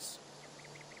defense.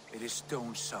 It is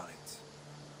stone solid,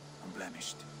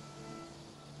 unblemished.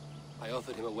 I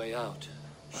offered him a way out,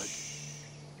 but...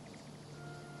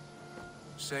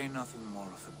 Say nothing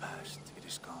more of the past. It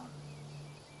is gone.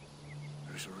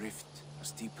 There is a rift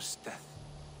as deep as death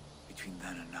between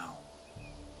then and now.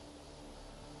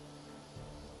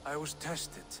 I was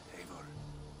tested, Eivor,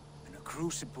 in a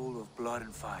crucible of blood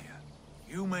and fire.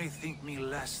 You may think me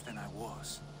less than I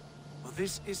was, but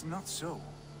this is not so.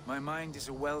 My mind is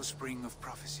a wellspring of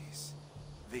prophecies,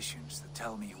 visions that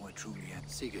tell me who I truly am.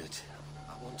 Sigurd,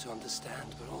 I want to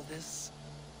understand, but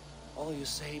all you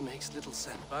say makes little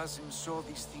sense. Basim saw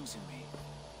these things in me.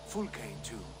 Fulke,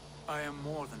 too. I am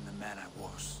more than the man I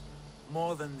was.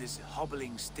 More than this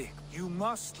hobbling stick. You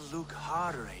must look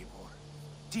harder, Eivor.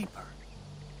 Deeper.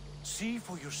 See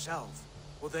for yourself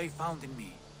what they found in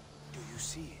me. Do you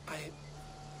see it?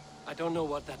 I don't know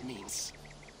what that means.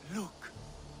 Look.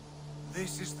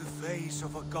 This is the face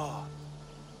of a god.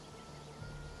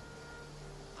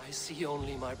 I see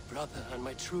only my brother and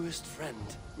my truest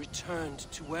friend returned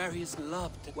to where he is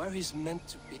loved, where he's meant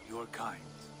to be. You're kind.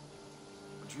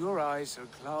 But your eyes are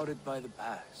clouded by the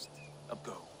past. Up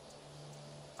go.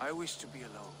 I wish to be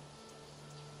alone.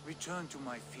 Return to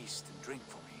my feast and drink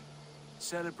for me.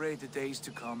 Celebrate the days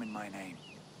to come in my name.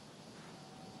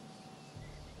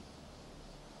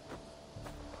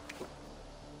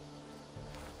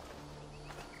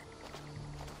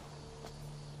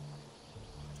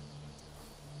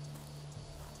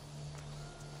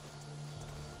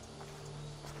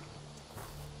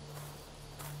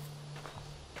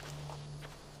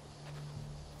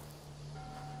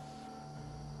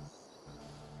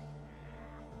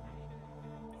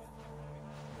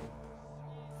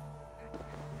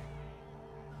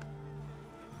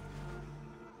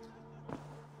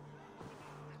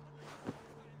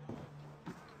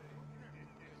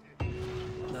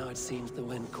 Now it seems the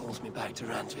wind calls me back to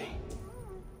Randvi.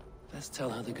 Let's tell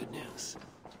her the good news.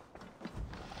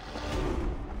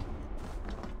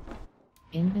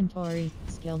 Inventory,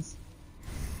 skills.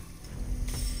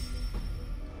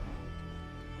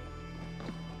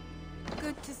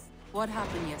 Good to What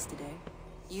happened yesterday?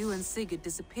 You and Sigurd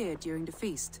disappeared during the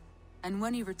feast. And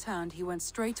when he returned, he went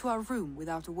straight to our room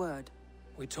without a word.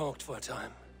 We talked for a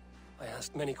time. I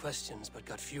asked many questions, but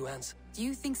got few answers. Do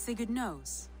you think Sigurd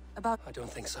knows about... I don't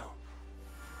think so.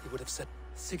 He would have said,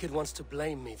 Sigurd wants to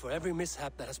blame me for every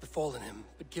mishap that has befallen him,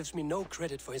 but gives me no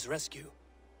credit for his rescue.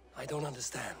 I don't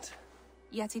understand.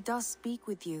 Yet he does speak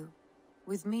with you.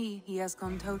 With me, he has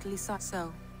gone totally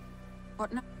so.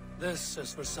 What now? This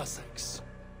is for Sussex.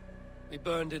 We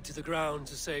burned it to the ground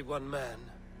to save one man.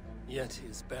 Yet he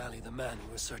is barely the man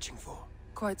we were searching for.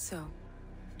 Quite so.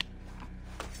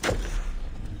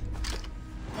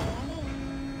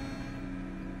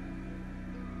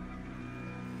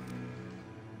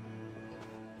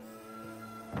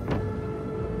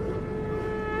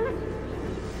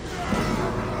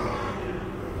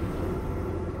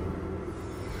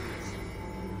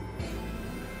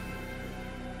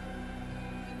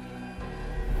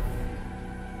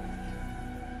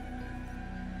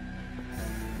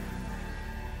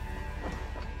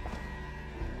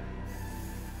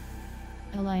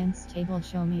 Alliance table,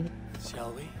 show me.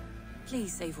 Shall we?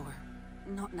 Please, Eivor.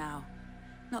 Not now.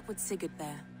 Not with Sigurd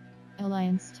there.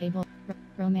 Alliance table,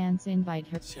 romance, invite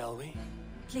her. Shall we?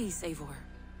 Please, Eivor.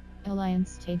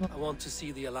 Alliance table. I want to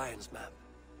see the Alliance map.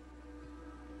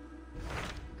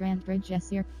 Grand Bridge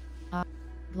Essir.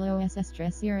 Glow SS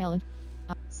Dressier eligible.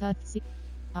 Southsea.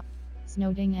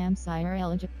 Snowding Am Sire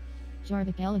eligible.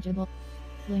 Jorvik eligible.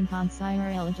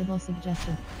 Lincolnshire eligible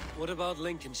suggestion. What about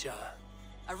Lincolnshire?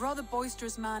 A rather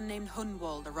boisterous man named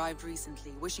Hunwald arrived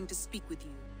recently, wishing to speak with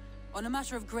you. On a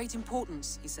matter of great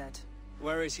importance, he said.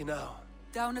 Where is he now?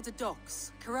 Down at the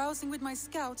docks, carousing with my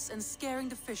scouts and scaring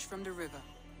the fish from the river.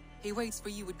 He waits for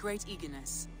you with great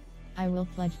eagerness. I will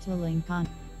pledge to Lincoln.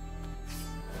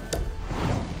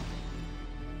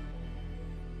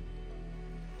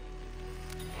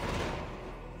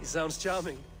 He sounds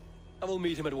charming. I will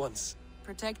meet him at once.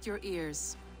 Protect your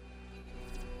ears.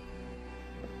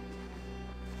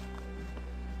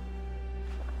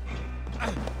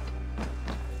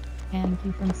 Thank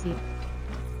you from sea.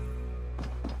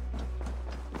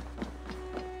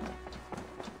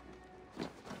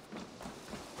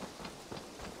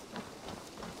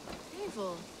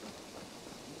 Evil.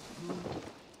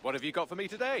 What have you got for me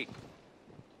today?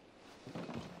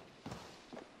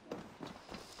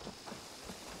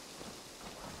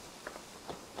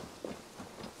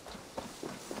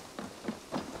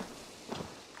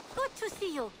 Good to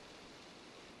see you.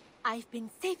 I've been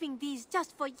saving these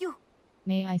just for you.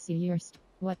 May I see yours?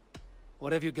 What?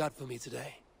 What have you got for me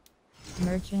today?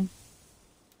 Merchant.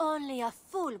 Only a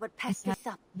fool would pass this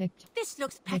up. This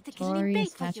looks practically Victoria made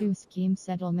for Statue you. Scheme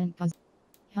Settlement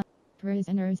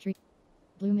Prisoner 3.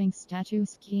 Blooming Statue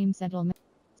Scheme Settlement.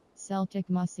 Celtic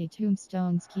Mossy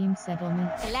Tombstone Scheme Settlement.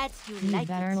 Glad you New like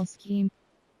Barrel it. Scheme.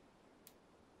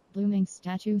 Blooming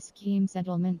Statue Scheme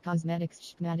Settlement Cosmetics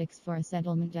Schematics for a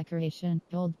Settlement Decoration.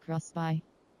 Gold Cross by.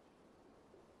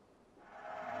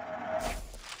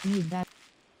 New Barrel.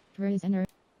 Prisoner.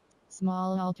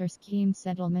 Small Altar Scheme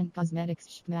Settlement Cosmetics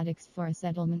Schematics for a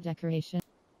Settlement Decoration.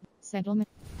 Settlement.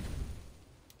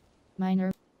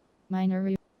 Minor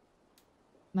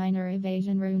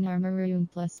Evasion Rune Armor Rune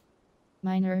Plus.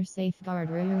 Minor Safeguard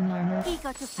Rune Armor.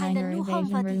 Eager to find a Minor new home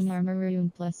Evasion for Rune these. Armor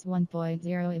Rune Plus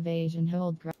 1.0 Evasion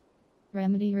Hold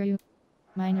Remedy Rune.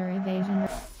 Minor Evasion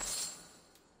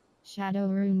Shadow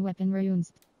Rune Weapon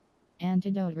Runes.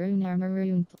 Antidote Rune Armor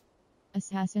Rune.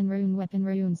 Assassin Rune Weapon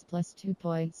Runes plus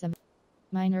 2.7.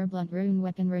 Minor Blunt Rune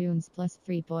Weapon Runes plus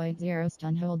 3.0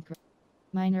 Stun Hold.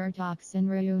 Minor Toxin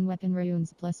Rune Weapon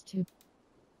Runes plus 2.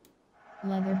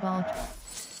 Leather Ball.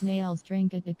 Nails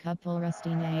Trinket a couple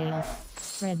rusty nails.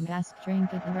 Red Mask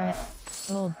Trinket red.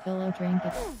 Old Pillow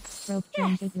Trinket. Rope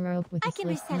Trinket rope with a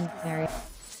slip loop berry.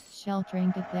 Shell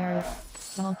Trinket there.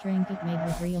 Ball Trinket made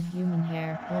with real human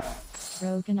hair.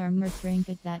 Broken Armor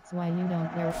Trinket, that's why you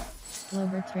don't wear.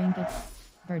 Clover Trinket.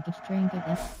 Birdage Trinket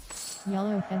and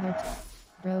Yellow Feather.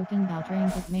 Broken Bow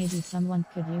Trinket, maybe someone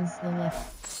could use the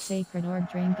lift. Sacred Orb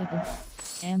Trinket.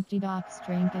 Empty Box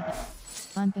Trinket.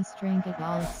 Compass Trinket,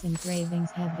 all its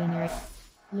engravings have been erased.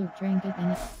 Loot Trinket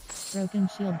and Broken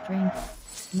Shield Trinket.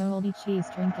 Moldy Cheese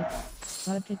Trinket.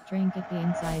 Bucket Trinket, the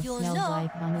inside You smells know,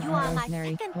 like bonnet you are my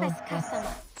rosemary. second Gold best dust.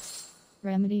 customer.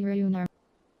 Remedy Rune Armor.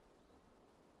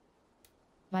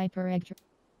 Viper Egg.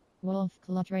 Wolf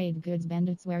Claw Trade Goods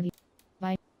Bandits wear the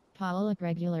Pollock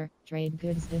Regular Trade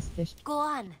Goods this fish. Go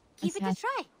on, give it a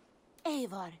try.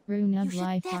 Eivor, Rune you of should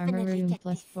Life Armor definitely Rune get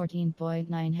plus this.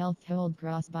 14.9 health hold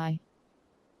cross by.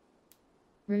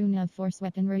 Rune of Force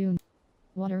Weapon Rune.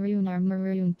 Water Rune Armor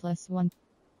Rune plus 1.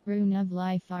 Rune of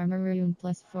Life Armor Rune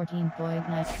plus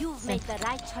 14.9. You've made the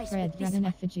right choice Red with this Dragon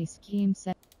one. Effigy Scheme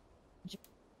set.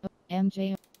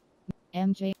 MJ.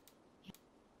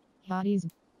 Hotties.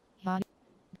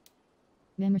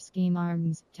 Mimmer Scheme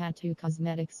Arms, Tattoo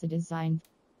Cosmetics, a design.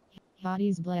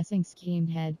 Hottie's Blessing Scheme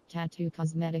Head, Tattoo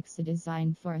Cosmetics, a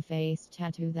design for a face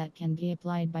tattoo that can be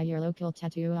applied by your local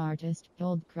tattoo artist.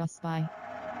 Gold Cross by.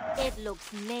 It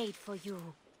looks made for you.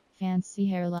 Fancy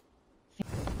hairline.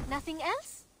 Nothing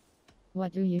else?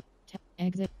 What do you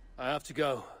exit? I have to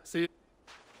go. See you.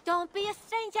 Don't be a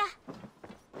stranger.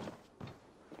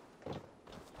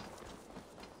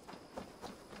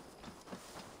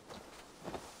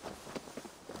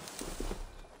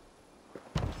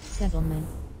 Settlement.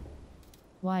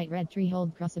 White Red Tree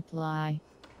Hold Cross Apply.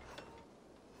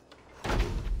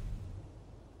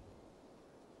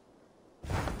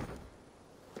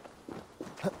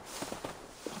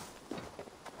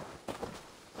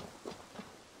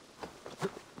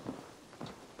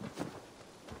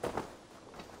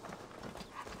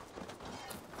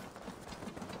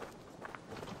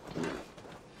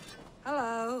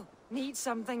 Hello. Need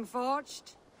something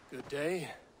forged? Good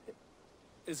day.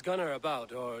 Is Gunnar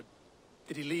about, or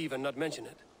did he leave and not mention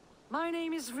it? My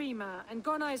name is Rima, and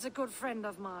Gunnar is a good friend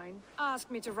of mine.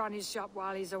 Asked me to run his shop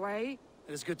while he's away.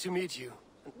 It is good to meet you.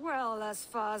 Well, as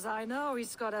far as I know,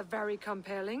 he's got a very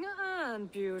compelling and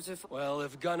beautiful... Well,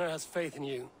 if Gunnar has faith in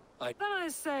you, Then I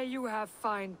say you have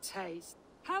fine taste.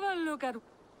 Have a look at...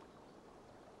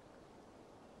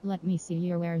 Let me see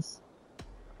your wares.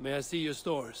 May I see your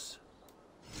stores?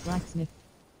 Blacksmith.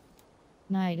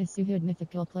 Knight Isuhud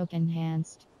Mythical Cloak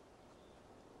Enhanced.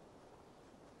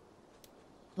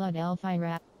 Blood Elf Eye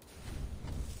Wrap.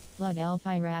 Blood Elf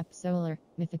Eye Wrap Solar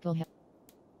Mythical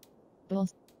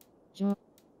Bulls.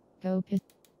 Go Pit.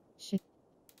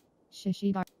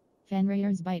 Shishi Bar.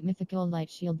 Fenrir's Bite Mythical Light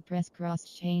Shield Press Cross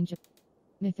Change.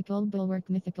 Mythical Bulwark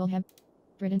Mythical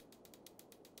Britain.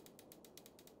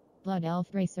 Blood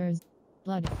Elf Bracers.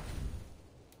 Blood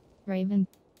Raven.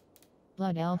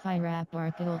 Blood Elf Irap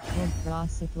Orchidal. Gold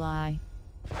Cross Supply.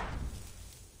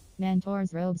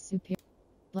 Mentor's Robe Superior.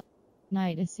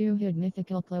 Knight Isuhud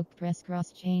Mythical Cloak Press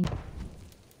Cross Chain.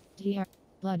 DR.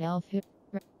 Blood Elf Hood.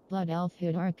 Blood Elf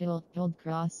Hood Orchidal. Gold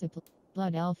Cross Supply.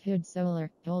 Blood Elf Hood Solar.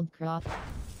 Gold Cross.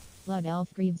 Blood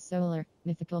Elf Greaves Solar.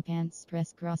 Mythical Pants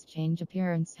Press Cross Change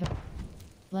Appearance.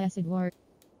 Blessed War.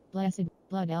 Blessed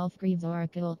Blood Elf Greaves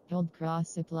Orchidal. Gold Cross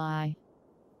Supply.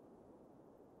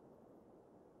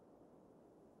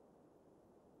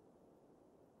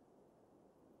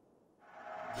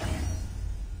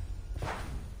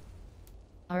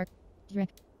 Arc. Drek.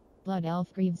 Blood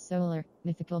Elf Greaves Solar.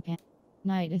 Mythical Pant.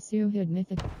 Knight Isuhud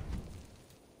Mythical.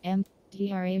 M.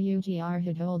 DRAUGR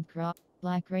Hood Hold Cross.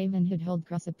 Black Raven Hood Hold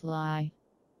Cross Supply.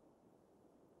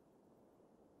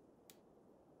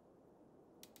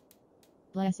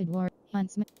 Blessed War.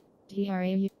 Huntsman.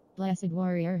 DRAU. Blessed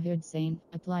Warrior Hood Sane.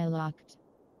 Apply Locked.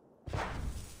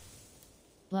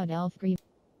 Blood Elf Greaves.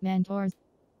 Mentors.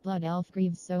 Blood Elf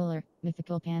Greaves Solar.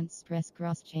 Mythical Pants Press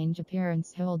Cross Change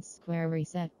Appearance Holds Square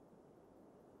Reset.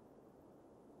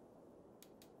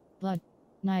 Blood.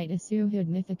 Knight Isuhud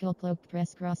Mythical Cloak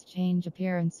Press Cross Change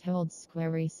Appearance Holds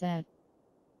Square Reset.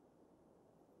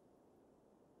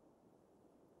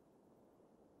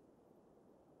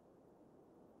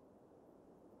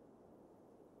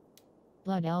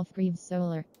 Blood Elf Greaves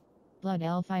Solar. Blood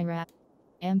Elf Irap.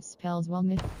 Amp Spells Wall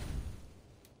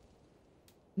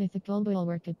Mythical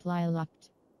Bulwark Apply Locked.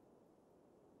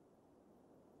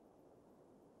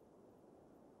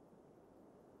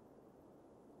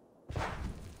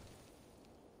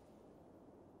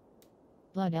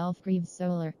 Blood Elf Greaves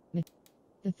Solar.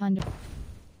 The Thunder.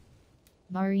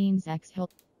 Varine's X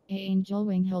Hilt. Angel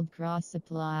Wing Hilt Cross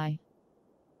Supply.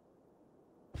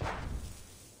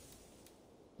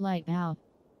 Light Bow.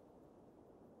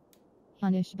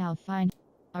 Punish Bow Fine.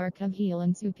 Arc of Heal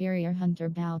and Superior Hunter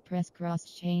Bow Press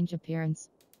Cross Change Appearance.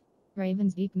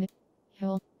 Raven's Beak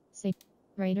Hill. Safe.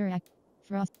 Raider Act.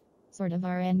 Frost. Sword of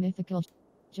RN Mythical.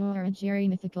 Jorajiri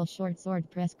Mythical Short Sword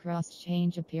Press Cross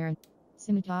Change Appearance.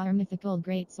 Scimitar Mythical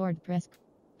Great Sword Press.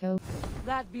 Go.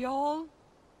 That be all?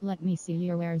 Let me see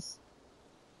your wares.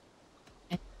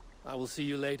 I will see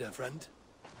you later, friend.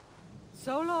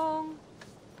 So long.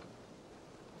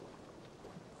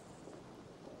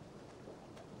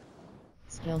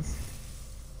 Skills.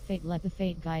 Fate. Let the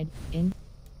Fate Guide in.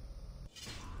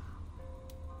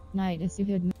 Knight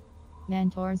Isuhud.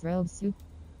 Mentor's Robe Soup.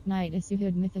 Knight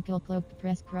Isuhud Mythical Cloak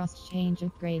Press Cross Change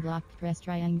Upgrade Locked Press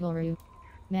Triangle Root.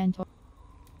 Mentor.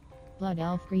 Blood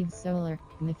Elf Greaves Solar.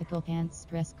 Mythical Pants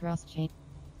Press Cross Change.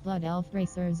 Blood Elf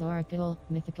Bracers Orchidal.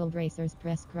 Mythical Bracers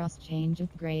Press Cross Change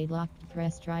Upgrade Locked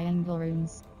Press Triangle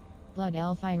Runes. Blood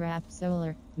Elf Irap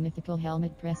Solar. Mythical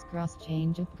Helmet Press Cross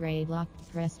Change Upgrade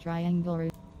Locked Press Triangle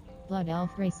Root. Blood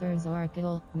Elf Bracers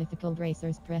Orchidal. Mythical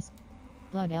Bracers Press.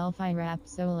 Blood Elf Irap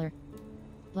Solar.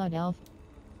 Blood Elf.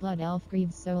 Blood Elf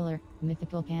Greaves Solar.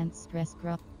 Mythical Pants Press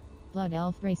Cross. Blood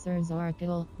Elf Bracers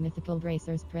Orchidal. Mythical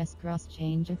Bracers Press Cross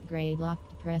Change Upgrade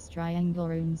Locked Press Triangle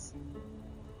Runes.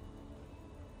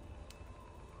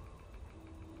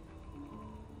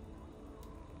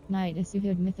 Knight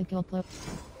Isuhud Mythical Cloak.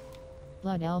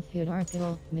 Blood Elf Hood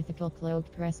Orchidal. Mythical Cloak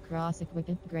Press Cross Equip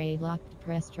Upgrade Locked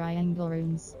Press Triangle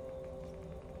Runes.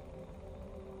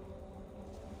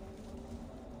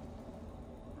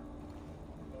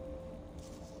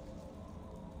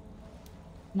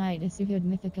 Knight Isuhud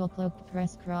Mythical Cloak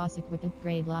Press Cross Equip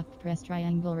Upgrade Locked Press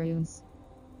Triangle Runes.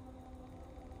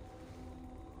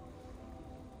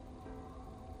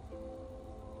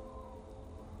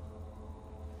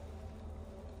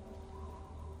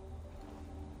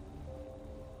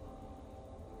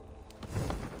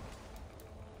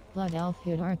 Blood Elf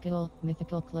Hood Orchidal.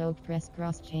 Mythical Cloak Press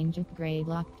Cross Change Upgrade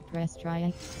Locked Press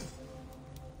Triangle.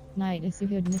 Knight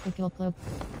Isuhud Mythical Cloak.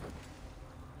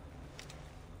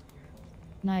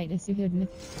 Knight Isuhud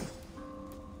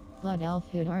Blood Elf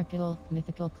Hood Orchidal.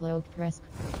 Mythical Cloak Press.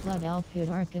 Blood Elf Hood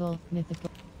Orchidal. Mythical.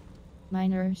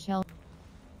 Minor Shell.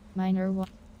 Minor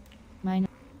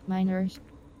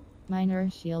Minor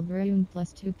Shield Rune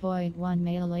plus 2.1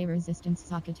 melee resistance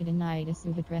socketed in Knight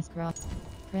Isuhud Press Cross.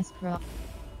 Press Cross.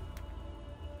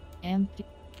 Empty.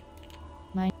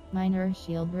 Minor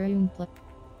Shield Rune plus.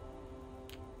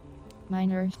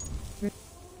 Minor.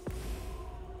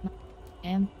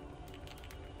 Empty.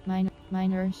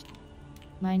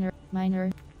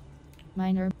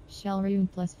 Minor Shell Rune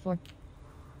plus 4.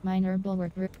 Minor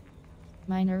Bulwark Rune.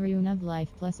 Minor Rune of Life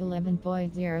plus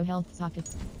 11.0 health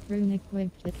sockets. Rune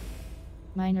equipped.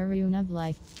 Minor Rune of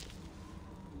Life.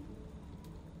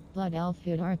 Blood Elf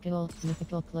Hood Archidal,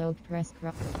 Mythical Cloak Press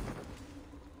Cross.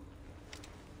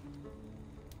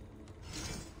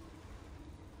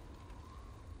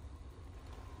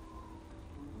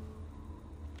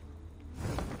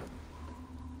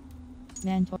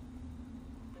 Mentor.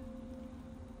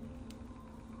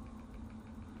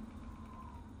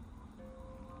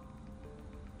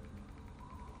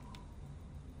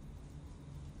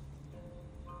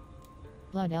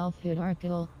 Blood Elf Hood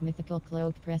Archidal, Mythical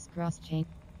Cloak Press Cross Chain.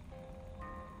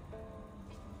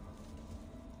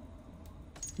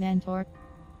 Mentor.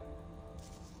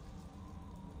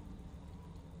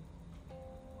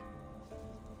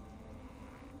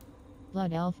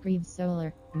 Blood Elf Greaves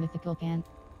Solar, Mythical Can.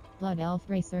 Blood Elf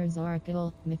Racers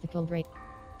Archidal, Mythical Break.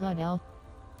 Blood Elf.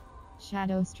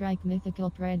 Shadow Strike Mythical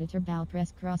Predator Bow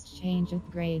Press Cross Change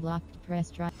Upgrade Locked Press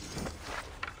Strike.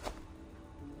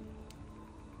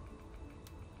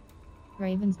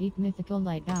 Raven's Beak Mythical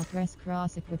Light Bow Press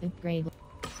Cross Equip Upgrade.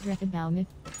 Dreaded Bow Myth.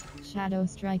 Shadow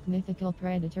Strike Mythical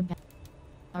Predator Bow.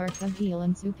 Arc of Heal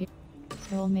and Superior.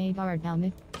 Soulmate Guard Bow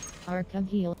Myth. Arc of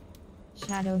Heal.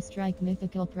 Shadow Strike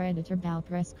Mythical Predator Bow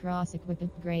Press Cross Equip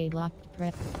Upgrade Locked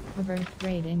Press. Cover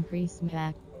Upgrade Increase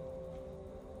Mac.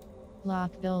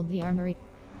 Lock Build the Armory.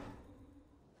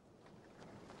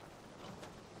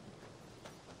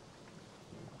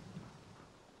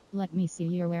 Let me see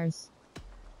your wares.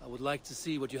 I would like to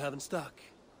see what you have in stock.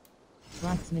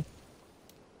 Blacksmith.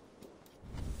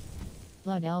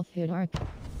 Blood Elf Hood Arc.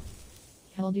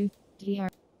 Heldu, TR.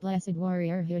 Blessed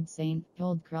Warrior Hood Saint,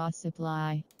 Hold Cross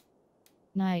Supply.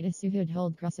 Knight Isu Hood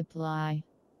Hold Cross Supply.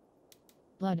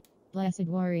 Blood, Blessed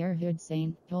Warrior Hood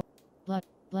Saint, Hold. Blood,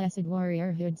 Blessed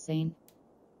Warrior Hood Saint.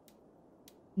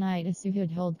 Knight Isu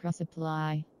Hood Hold Cross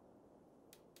Supply.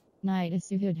 Knight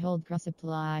Isu Hood Hold Cross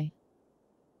Supply.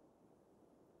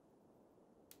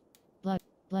 Blood,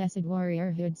 Blessed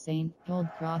Warrior Hood Saint, Hold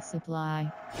Cross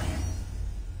Supply.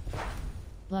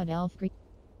 Blood Elf Greek.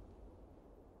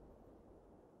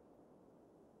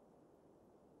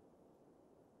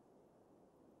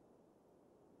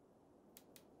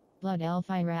 Blood Elf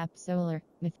Irap Solar,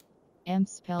 Myth.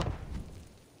 Spell.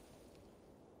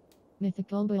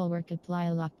 Mythical Bulwark Apply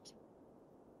Locked.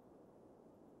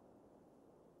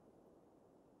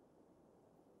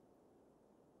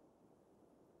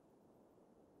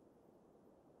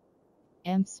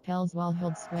 Spells Wall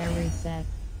Hold Square Reset.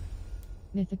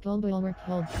 Mythical Bulwark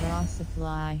Hold Cross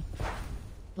Supply.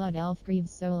 Blood Elf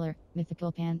Greaves Solar,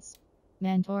 Mythical Pants.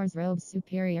 Mentor's Robes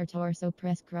Superior Torso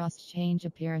Press Cross Change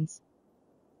Appearance.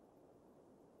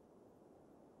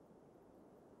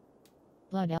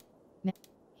 Blood Elf.